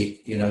your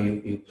seat,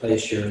 you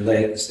place your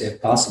legs,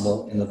 if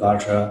possible, in the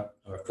Vajra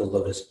or full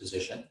lotus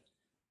position.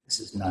 This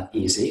is not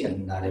easy,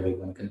 and not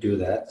everyone can do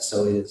that.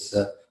 So it's,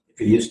 if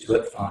you're used to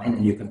it, fine,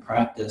 and you can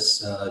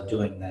practice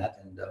doing that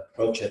and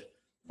approach it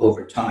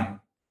over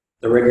time.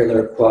 The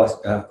regular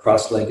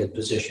cross-legged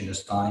position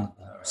is fine,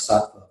 or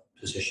sattva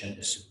position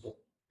is suitable.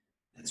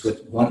 It's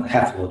with one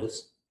half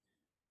lotus.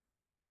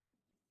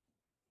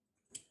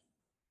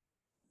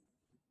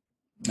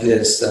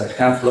 This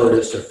half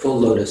lotus or full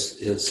lotus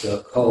is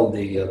called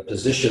the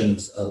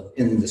positions of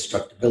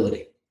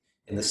indestructibility,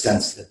 in the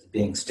sense that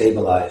being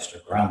stabilized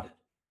or grounded.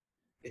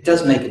 It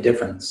does make a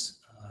difference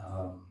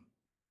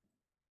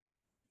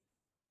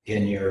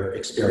in your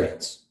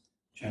experience.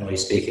 Generally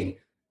speaking,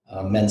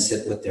 men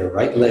sit with their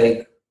right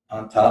leg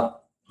on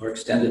top or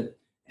extended,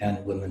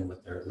 and women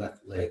with their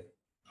left leg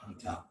on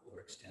top or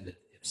extended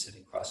if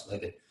sitting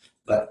cross-legged.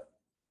 But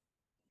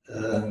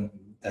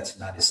that's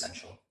not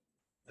essential.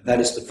 That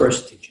is the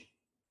first teaching.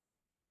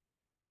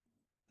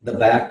 The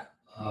back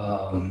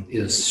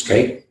is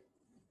straight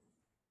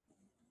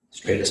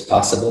as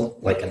possible,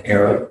 like an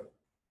arrow.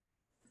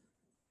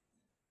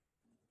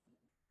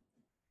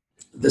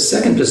 The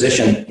second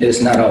position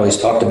is not always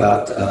talked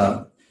about,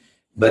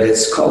 but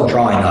it's called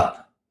drawing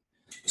up.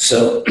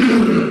 So,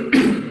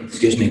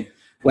 excuse me,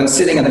 when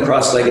sitting in the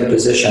cross-legged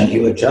position,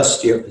 you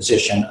adjust your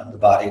position of the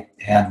body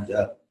and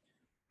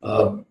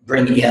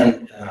bring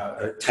in,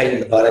 or tighten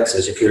the buttocks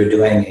as if you're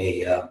doing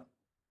a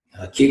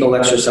Kegel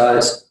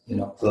exercise,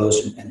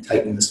 close and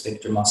tighten the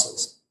sphincter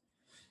muscles.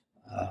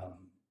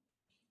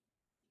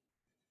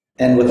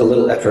 And with a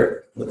little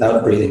effort,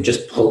 without breathing,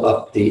 just pull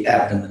up the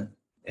abdomen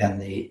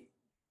and the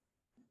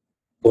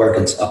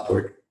organs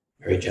upward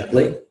very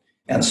gently,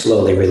 and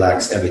slowly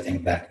relax everything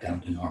back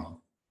down to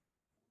normal.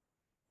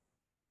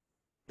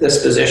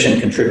 This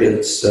position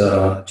contributes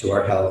to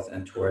our health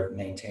and toward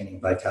maintaining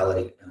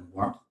vitality and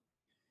warmth.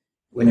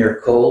 When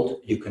you're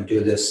cold, you can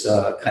do this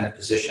kind of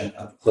position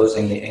of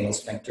closing the anal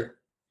sphincter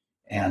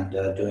and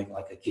doing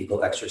like a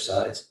Kegel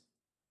exercise.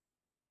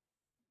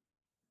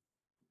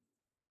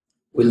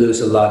 We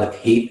lose a lot of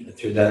heat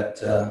through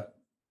that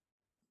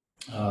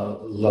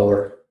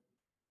lower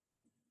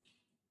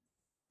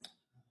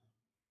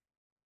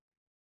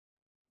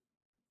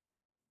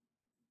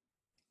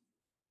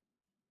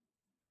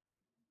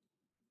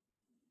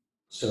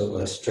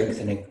so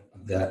strengthening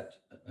of that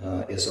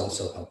is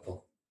also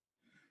helpful.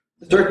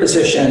 The third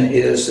position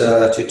is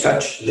to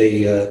touch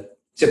the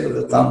tip of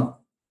the thumb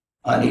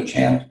on each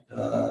hand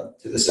to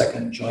the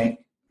second joint,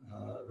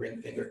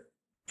 ring finger,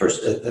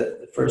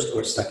 the first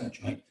or second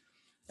joint,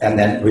 and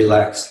then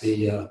relax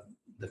the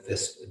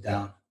fist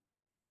down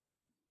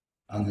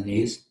on the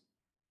knees,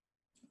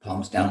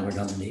 palms downward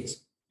on the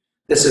knees.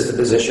 This is the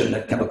position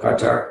that Kempo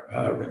Kartar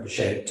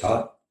Rinpoche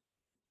taught.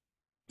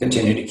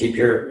 Continue to keep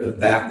your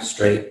back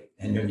straight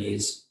and your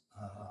knees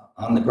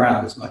on the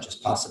ground as much as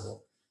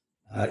possible.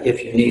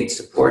 If you need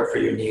support for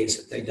your knees,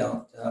 if they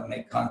don't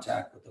make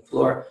contact with the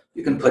floor,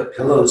 you can put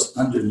pillows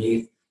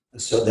underneath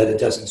so that it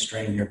doesn't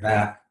strain your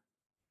back.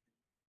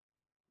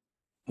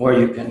 Or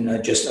you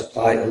can just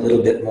apply a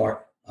little bit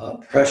more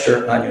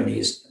pressure on your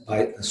knees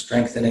by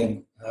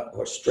strengthening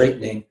or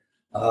straightening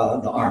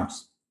the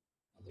arms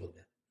a little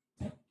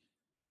bit.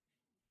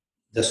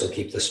 This will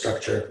keep the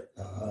structure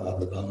of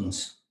the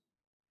bones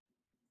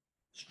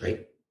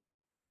straight.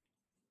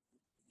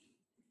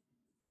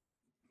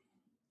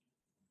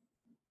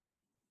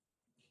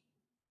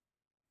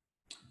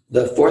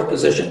 The fourth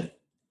position,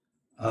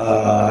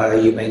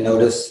 you may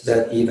notice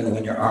that even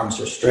when your arms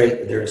are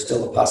straight, there is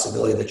still a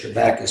possibility that your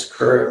back is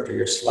curved or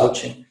you're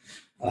slouching.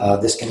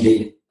 This can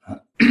be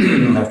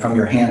from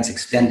your hands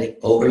extending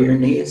over your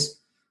knees.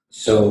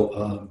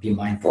 So be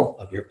mindful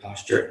of your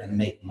posture and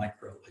make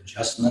micro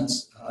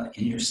adjustments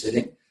in your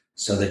sitting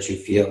so that you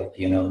feel,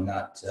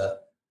 not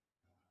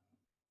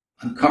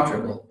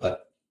uncomfortable,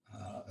 but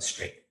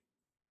straight.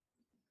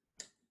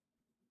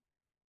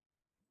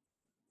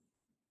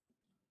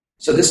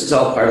 So this is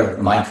all part of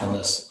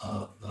mindfulness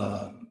of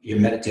your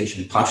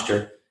meditation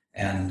posture,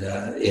 and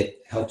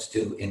it helps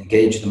to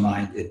engage the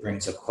mind. It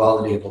brings a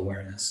quality of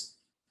awareness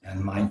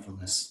and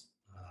mindfulness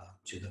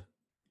to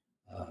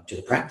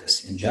the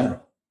practice in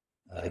general,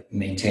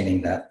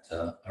 maintaining that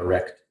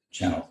erect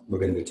channel. We're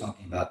going to be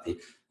talking about the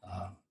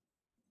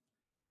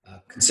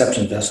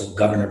conception vessel,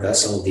 governor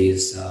vessel,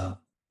 these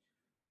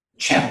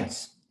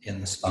channels in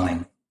the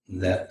spine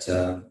that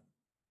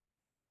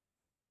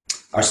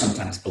are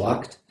sometimes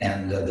blocked,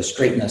 and the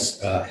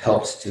straightness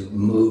helps to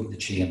move the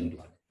qi and the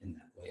blood in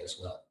that way as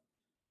well.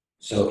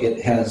 So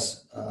it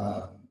has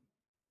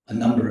a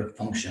number of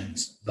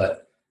functions,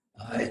 but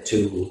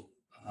to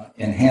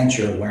enhance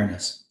your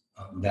awareness,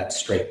 that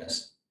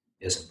straightness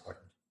is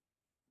important.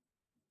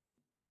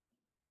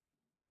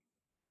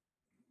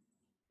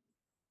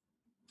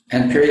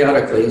 And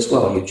periodically as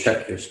well, you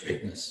check your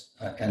straightness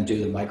and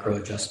do the micro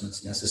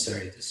adjustments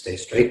necessary to stay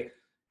straight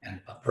and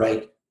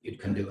upright. You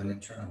can do an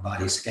internal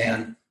body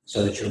scan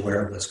so that you're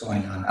aware of what's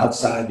going on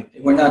outside.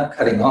 We're not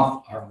cutting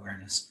off our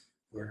awareness.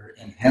 We're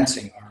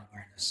enhancing our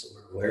awareness. So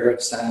we're aware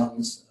of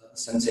sounds,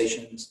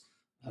 sensations,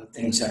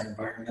 things in our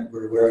environment.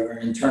 We're aware of our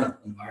internal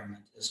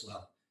environment as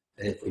well.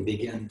 If we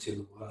begin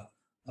to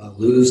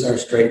lose our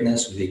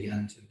straightness, we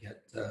begin to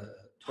get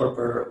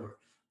torpor or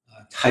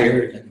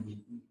tired, and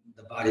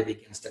the body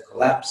begins to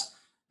collapse.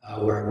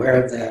 We're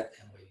aware of that,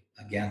 and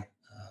we, again,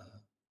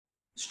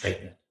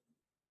 straighten it.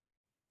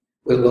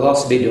 We will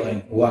also be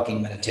doing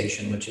walking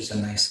meditation, which is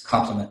a nice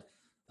complement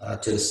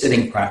to the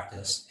sitting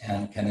practice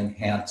and can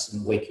enhance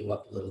and wake you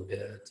up a little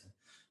bit.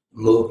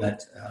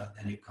 Movement,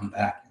 then you come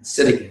back and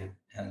sit again,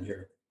 and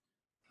your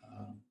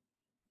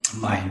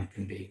mind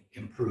can be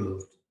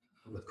improved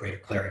with greater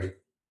clarity.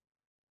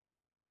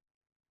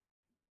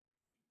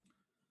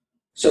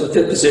 So the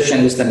fifth position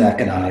is the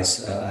neck and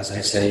eyes. As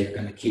I say, you're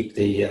going to keep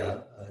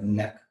the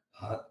neck,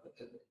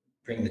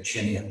 bring the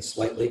chin in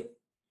slightly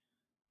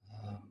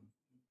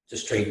to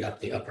straighten up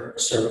the upper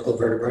cervical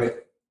vertebrae.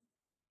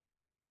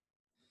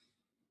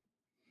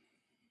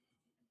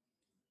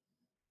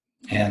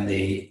 And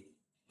the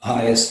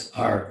eyes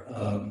are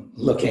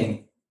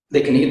looking,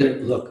 they can either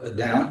look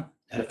down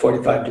at a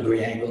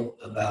 45-degree angle,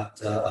 about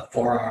a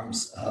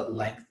forearm's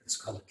length. It's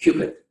called a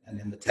cupid, and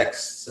in the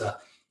text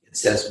it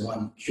says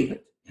 1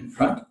 cubit in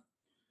front.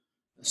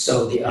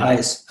 So the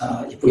eyes,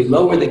 if we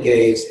lower the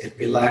gaze, it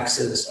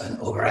relaxes an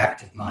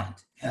overactive mind,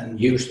 and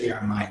usually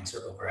our minds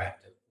are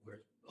overactive.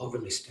 We're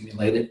overly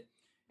stimulated,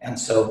 and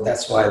so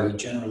that's why we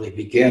generally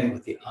begin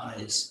with the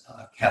eyes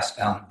cast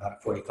down about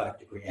a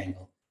 45-degree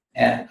angle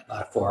and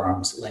about a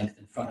forearm's length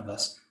in front of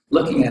us,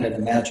 looking at an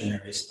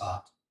imaginary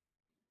spot.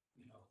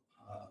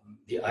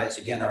 The eyes,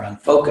 again, are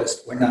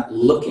unfocused. We're not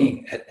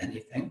looking at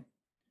anything.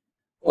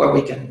 Or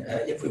we can,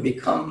 if we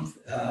become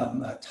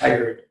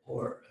tired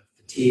or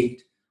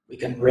fatigued, we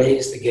can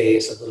raise the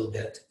gaze a little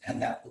bit,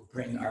 and that will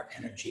bring our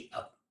energy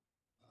up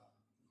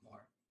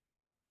more.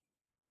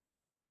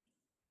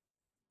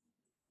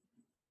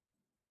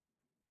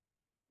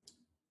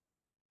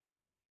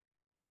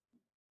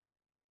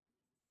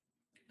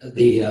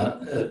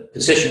 The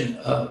position,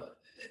 the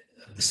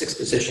sixth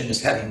position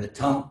is having the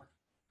tongue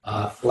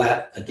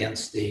flat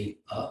against the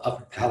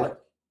upper palate.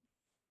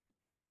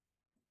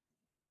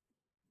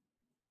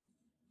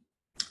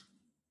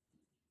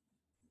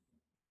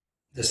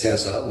 This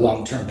has a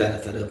long-term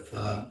benefit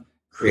of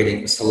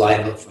creating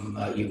saliva from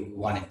you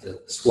wanting to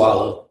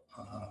swallow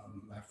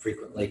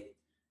frequently.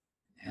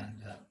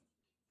 And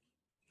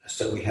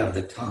so we have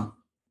the tongue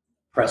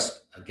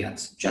pressed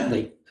against,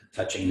 gently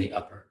touching the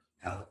upper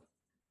palate.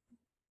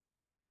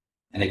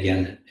 And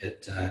again,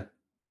 it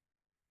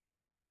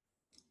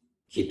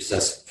keeps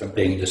us from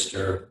being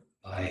disturbed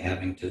by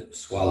having to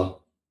swallow.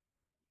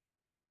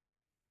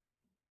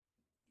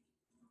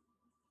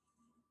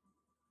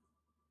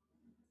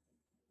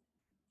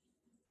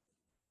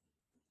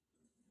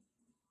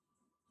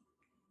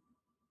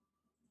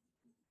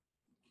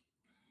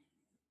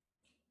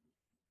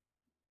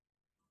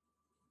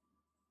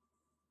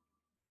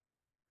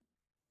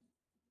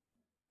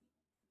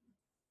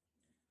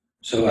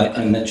 So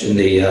I mentioned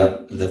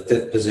the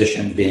fifth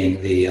position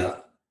being the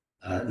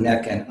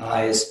neck and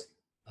eyes.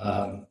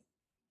 Um,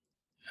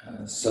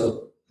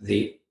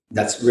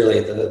 that's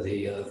really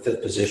the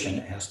fifth position.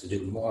 It has to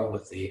do more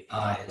with the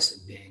eyes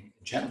being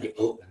gently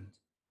opened,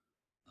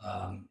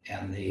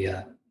 and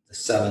the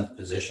seventh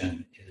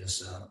position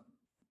is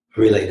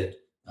related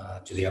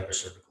to the upper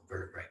cervical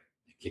vertebrae,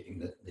 keeping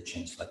the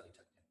chin slightly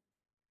tucked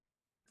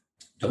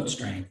in. Don't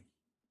strain.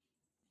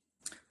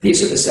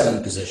 These are the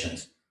seven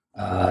positions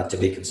to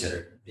be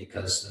considered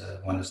because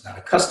one is not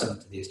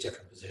accustomed to these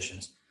different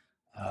positions.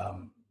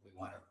 We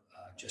want to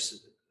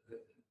just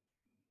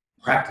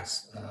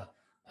practice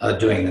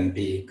doing them,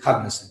 be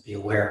cognizant, be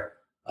aware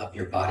of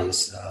your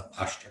body's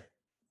posture.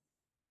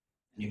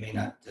 You may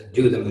not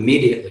do them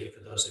immediately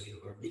for those of you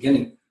who are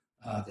beginning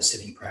the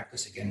sitting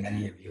practice. Again,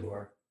 many of you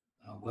are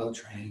well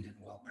trained and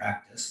well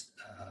practiced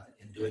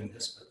in doing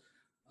this,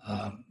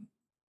 but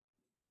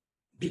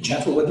be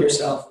gentle with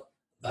yourself,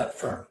 but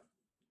firm.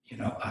 You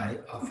know, I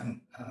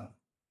often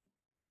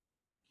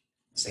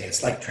say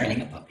it's like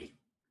training a puppy.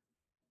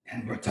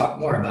 And we'll talk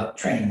more about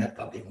training that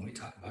puppy when we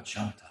talk about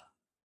shamatha.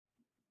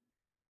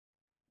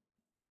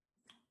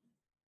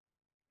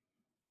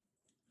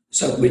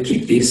 So we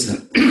keep these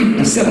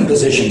seven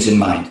positions in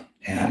mind,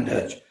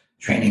 and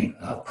training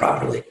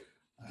properly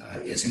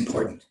is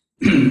important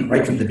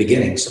right from the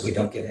beginning so we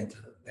don't get into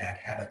bad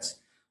habits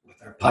with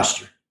our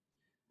posture.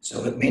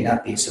 So it may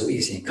not be so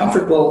easy and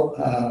comfortable,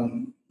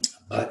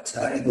 but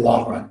in the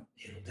long run,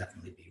 it'll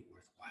definitely be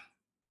worthwhile.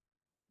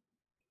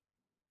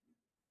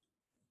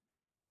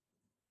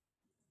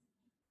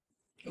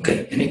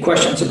 Okay, any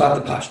questions about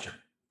the posture?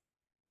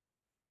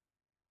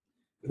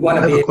 I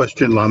have a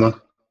question, Lama.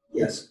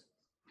 Yes.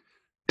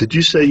 Did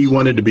you say you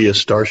wanted to be a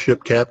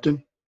starship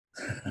captain?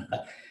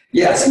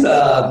 Yes,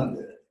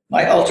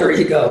 my alter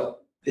ego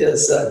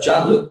is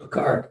Jean-Luc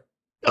Picard.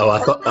 Oh,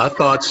 I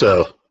thought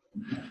so.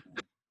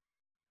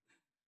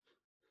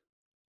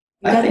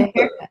 I think,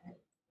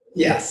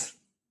 yes.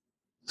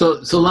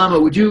 So Lama,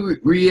 would you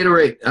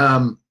reiterate?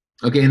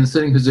 Okay, in the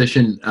sitting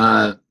position,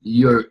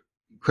 you're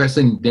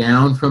pressing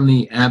down from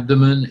the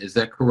abdomen. Is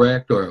that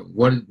correct, or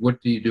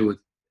what do you do with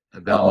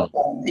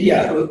abdominal?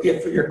 Yeah,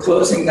 if you're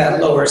closing that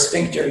lower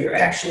sphincter, you're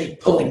actually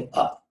pulling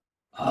up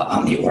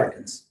on the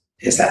organs.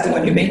 Is that the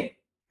one you mean?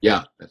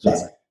 Yeah, that's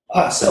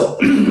right. So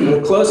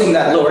we're closing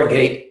that lower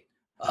gate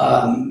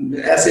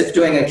as if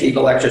doing a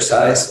Kegel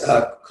exercise,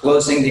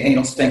 closing the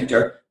anal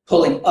sphincter,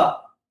 pulling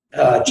up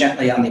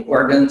gently on the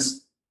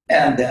organs,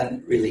 and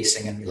then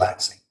releasing and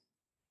relaxing.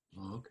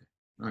 Oh, okay.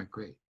 All right,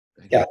 great.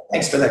 Thank you.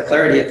 Thanks for that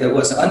clarity. If it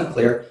was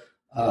unclear,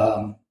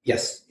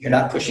 yes, you're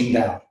not pushing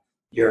down,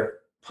 you're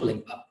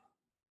pulling up.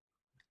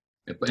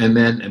 But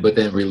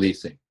then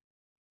releasing.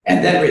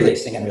 And then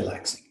releasing and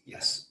relaxing,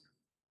 yes.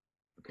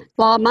 Okay.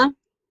 Lama?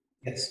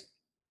 Yes.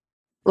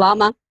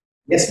 Lama?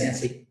 Yes,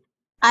 Nancy.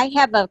 I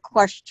have a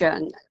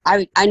question.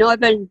 I know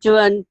I've been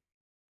doing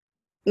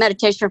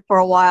meditation for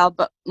a while,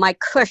 but my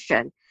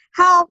cushion,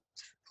 how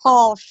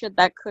tall should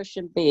that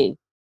cushion be?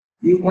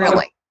 You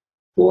want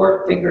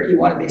you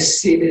want to be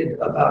seated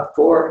about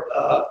 4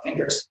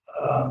 fingers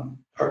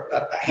or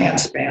a hand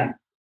span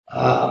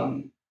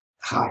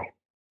high.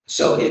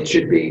 So it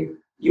should be,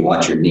 you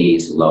want your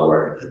knees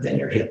lower than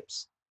your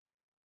hips.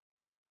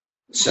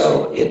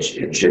 So it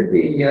should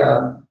be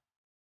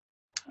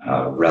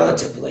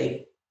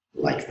relatively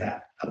like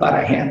that, about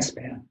a hand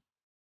span.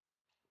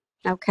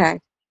 Okay,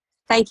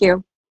 thank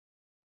you.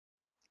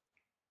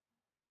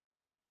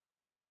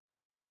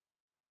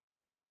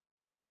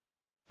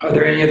 Are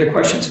there any other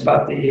questions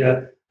about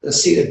the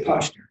seated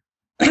posture?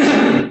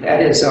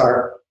 That is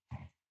our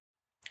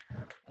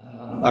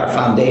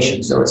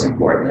foundation, so it's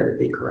important that it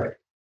be correct.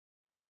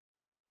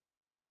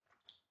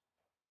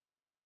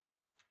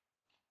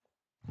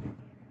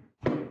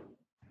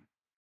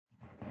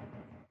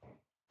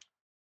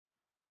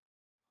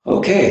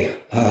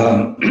 Okay,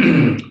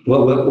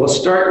 well, we'll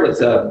start with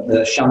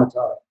the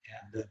shamatha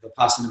and the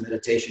vipassana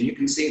meditation. You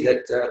can see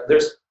that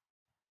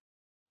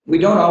we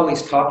don't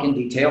always talk in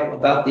detail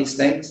about these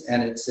things,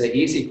 and it's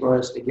easy for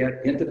us to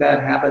get into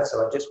bad habits,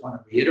 so I just want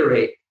to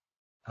reiterate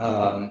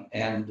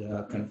and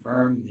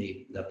confirm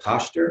the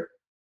posture.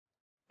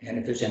 And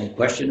if there's any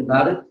question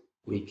about it,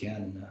 we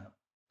can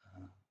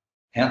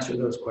answer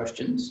those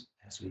questions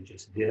as we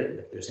just did.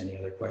 If there's any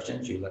other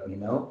questions, you let me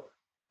know.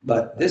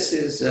 But this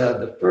is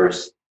the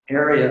first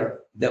area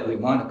that we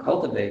want to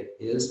cultivate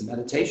is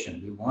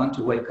meditation. We want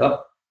to wake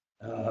up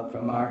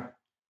from our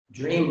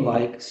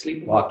dream-like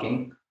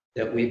sleepwalking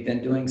that we've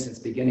been doing since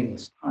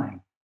beginningless time.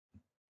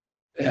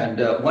 And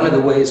one of the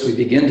ways we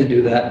begin to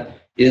do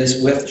that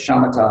is with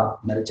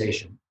shamatha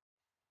meditation.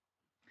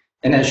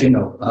 And as you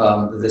know,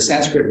 the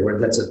Sanskrit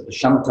word,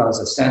 shamatha is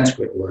a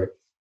Sanskrit word,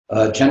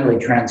 generally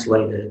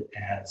translated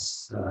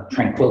as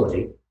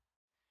tranquility.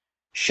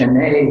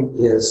 Shanay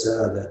is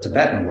the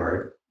Tibetan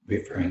word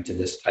referring to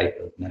this type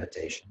of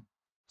meditation.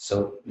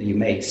 So you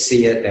may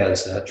see it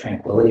as a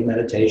tranquility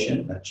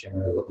meditation. That's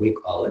generally what we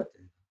call it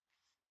in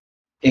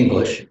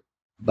English,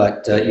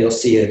 but you'll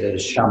see it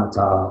as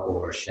shamatha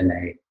or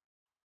shanay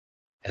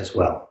as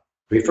well.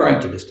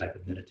 referring to this type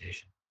of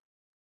meditation.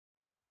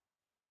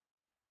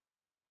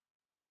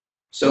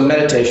 So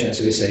meditation, as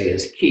we say,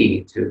 is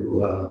key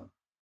to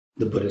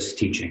the Buddhist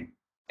teaching.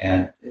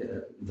 And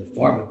the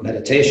form of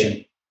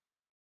meditation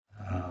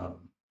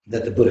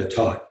that the Buddha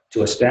taught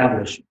to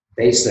establish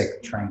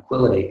basic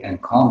tranquility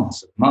and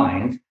calmness of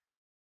mind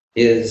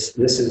is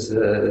the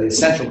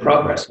essential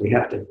progress. We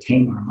have to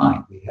tame our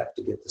mind. We have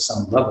to get to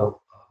some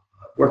level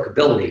of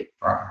workability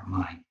for our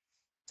mind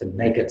to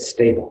make it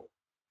stable.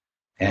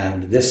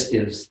 And this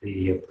is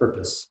the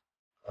purpose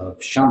of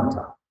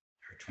shamatha,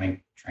 or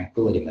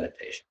tranquility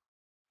meditation.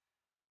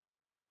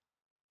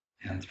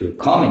 And through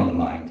calming the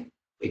mind,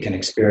 we can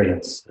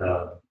experience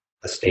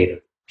a state of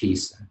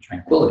peace and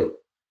tranquility.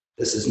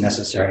 This is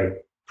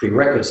necessary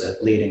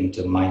prerequisite leading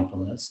to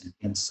mindfulness and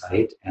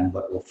insight and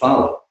what will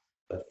follow.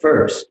 But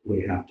first,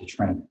 we have to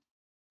train it.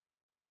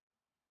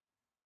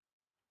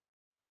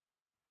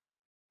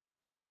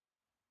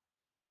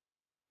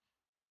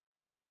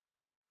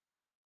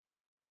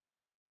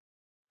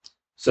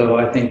 So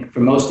I think for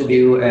most of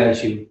you,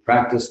 as you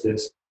practice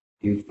this,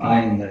 you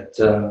find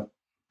that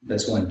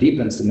as one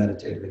deepens the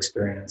meditative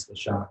experience with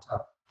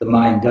shamatha, the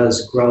mind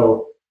does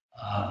grow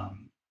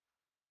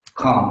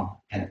calm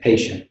and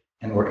patient,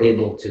 and we're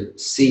able to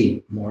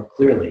see more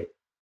clearly.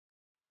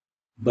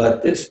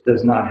 But this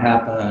does not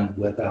happen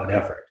without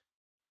effort.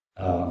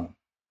 I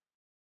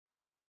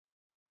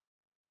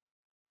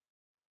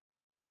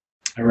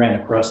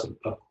ran across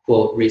a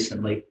quote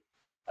recently,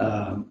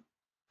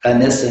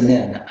 Anissa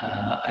Nin.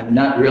 I'm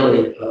not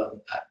really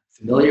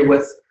familiar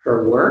with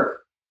her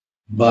work,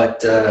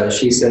 but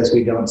she says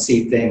we don't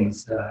see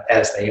things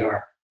as they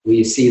are.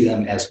 We see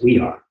them as we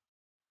are.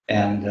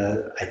 And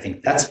I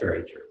think that's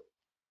very true.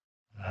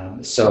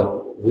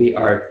 So we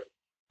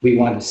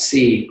want to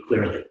see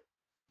clearly,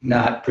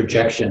 not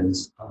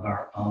projections of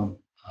our own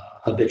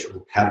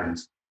habitual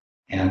patterns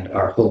and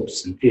our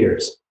hopes and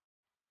fears.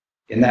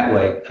 In that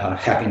way,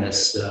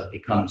 happiness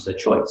becomes a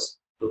choice.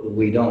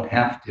 We don't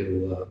have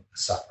to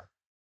suffer.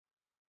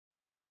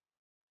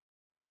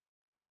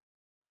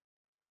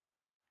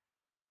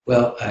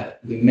 Well,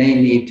 we may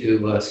need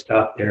to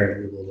stop there,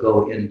 and we will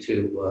go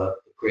into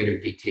greater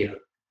detail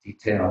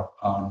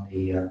on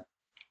the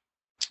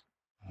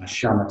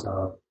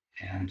shamatha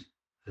and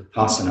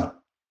vipassana.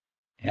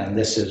 And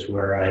this is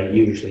where I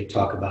usually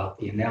talk about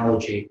the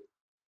analogy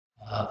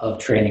of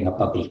training a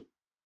puppy.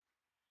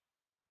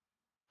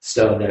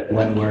 So that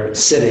when we're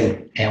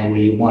sitting and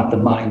we want the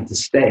mind to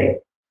stay,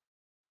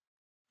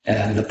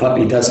 and the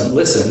puppy doesn't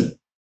listen,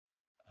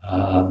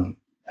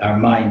 our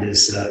mind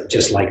is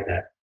just like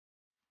that.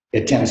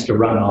 It tends to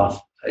run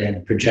off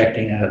in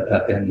projecting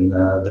in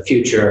the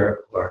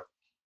future or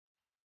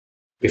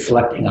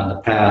reflecting on the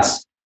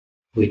past.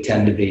 We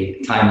tend to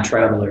be time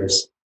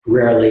travelers.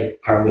 Rarely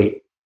are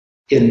we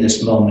in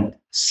this moment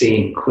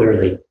seeing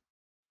clearly.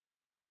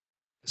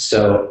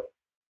 So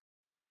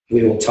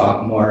we will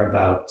talk more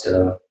about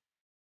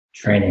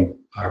training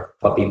our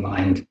puppy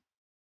mind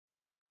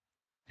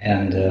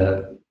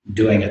and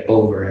doing it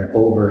over and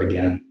over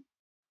again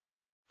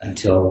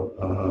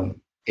until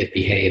it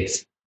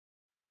behaves.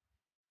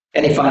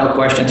 Any final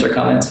questions or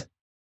comments?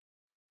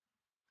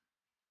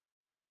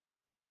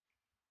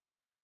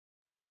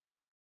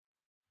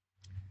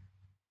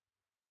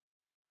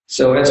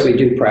 So as we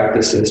do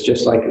practice this,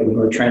 just like when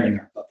we're training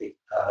our puppy,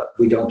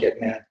 we don't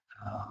get mad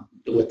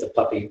with the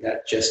puppy.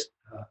 That just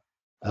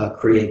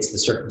creates the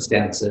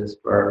circumstances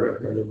for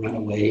her to run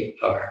away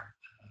or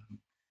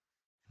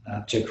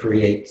to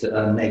create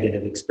a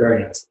negative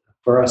experience.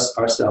 For us,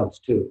 ourselves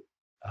too,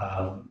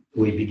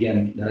 we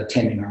begin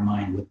taming our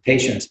mind with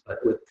patience, but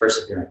with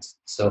perseverance.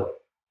 So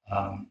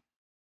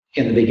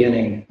in the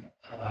beginning,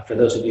 for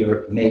those of you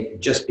who may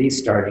just be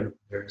starting,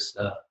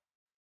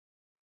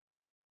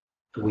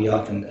 we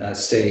often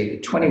say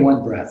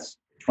 21 breaths,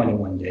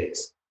 21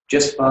 days,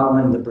 just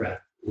following the breath.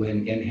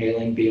 When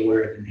inhaling, be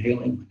aware of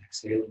inhaling. When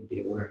exhaling,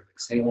 be aware of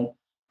exhaling.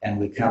 And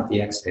we count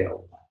the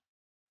exhale.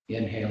 1.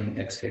 Inhaling,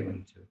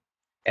 exhaling 2.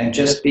 And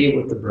just be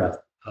with the breath.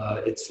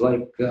 It's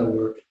like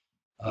we're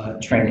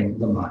training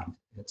the mind.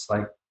 It's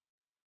like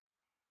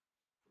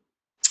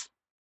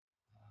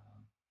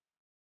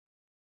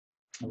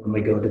when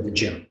we go to the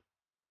gym.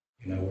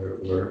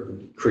 We're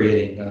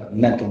creating a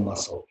mental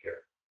muscle here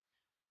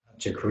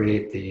to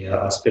create the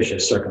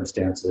auspicious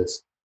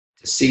circumstances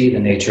to see the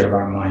nature of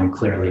our mind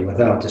clearly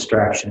without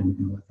distraction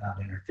and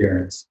without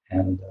interference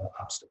and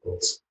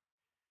obstacles.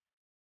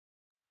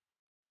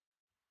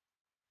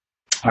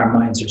 Our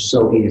minds are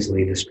so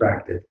easily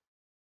distracted,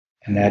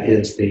 and that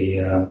is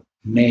the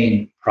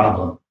main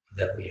problem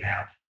that we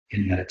have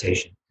in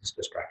meditation, is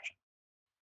distraction.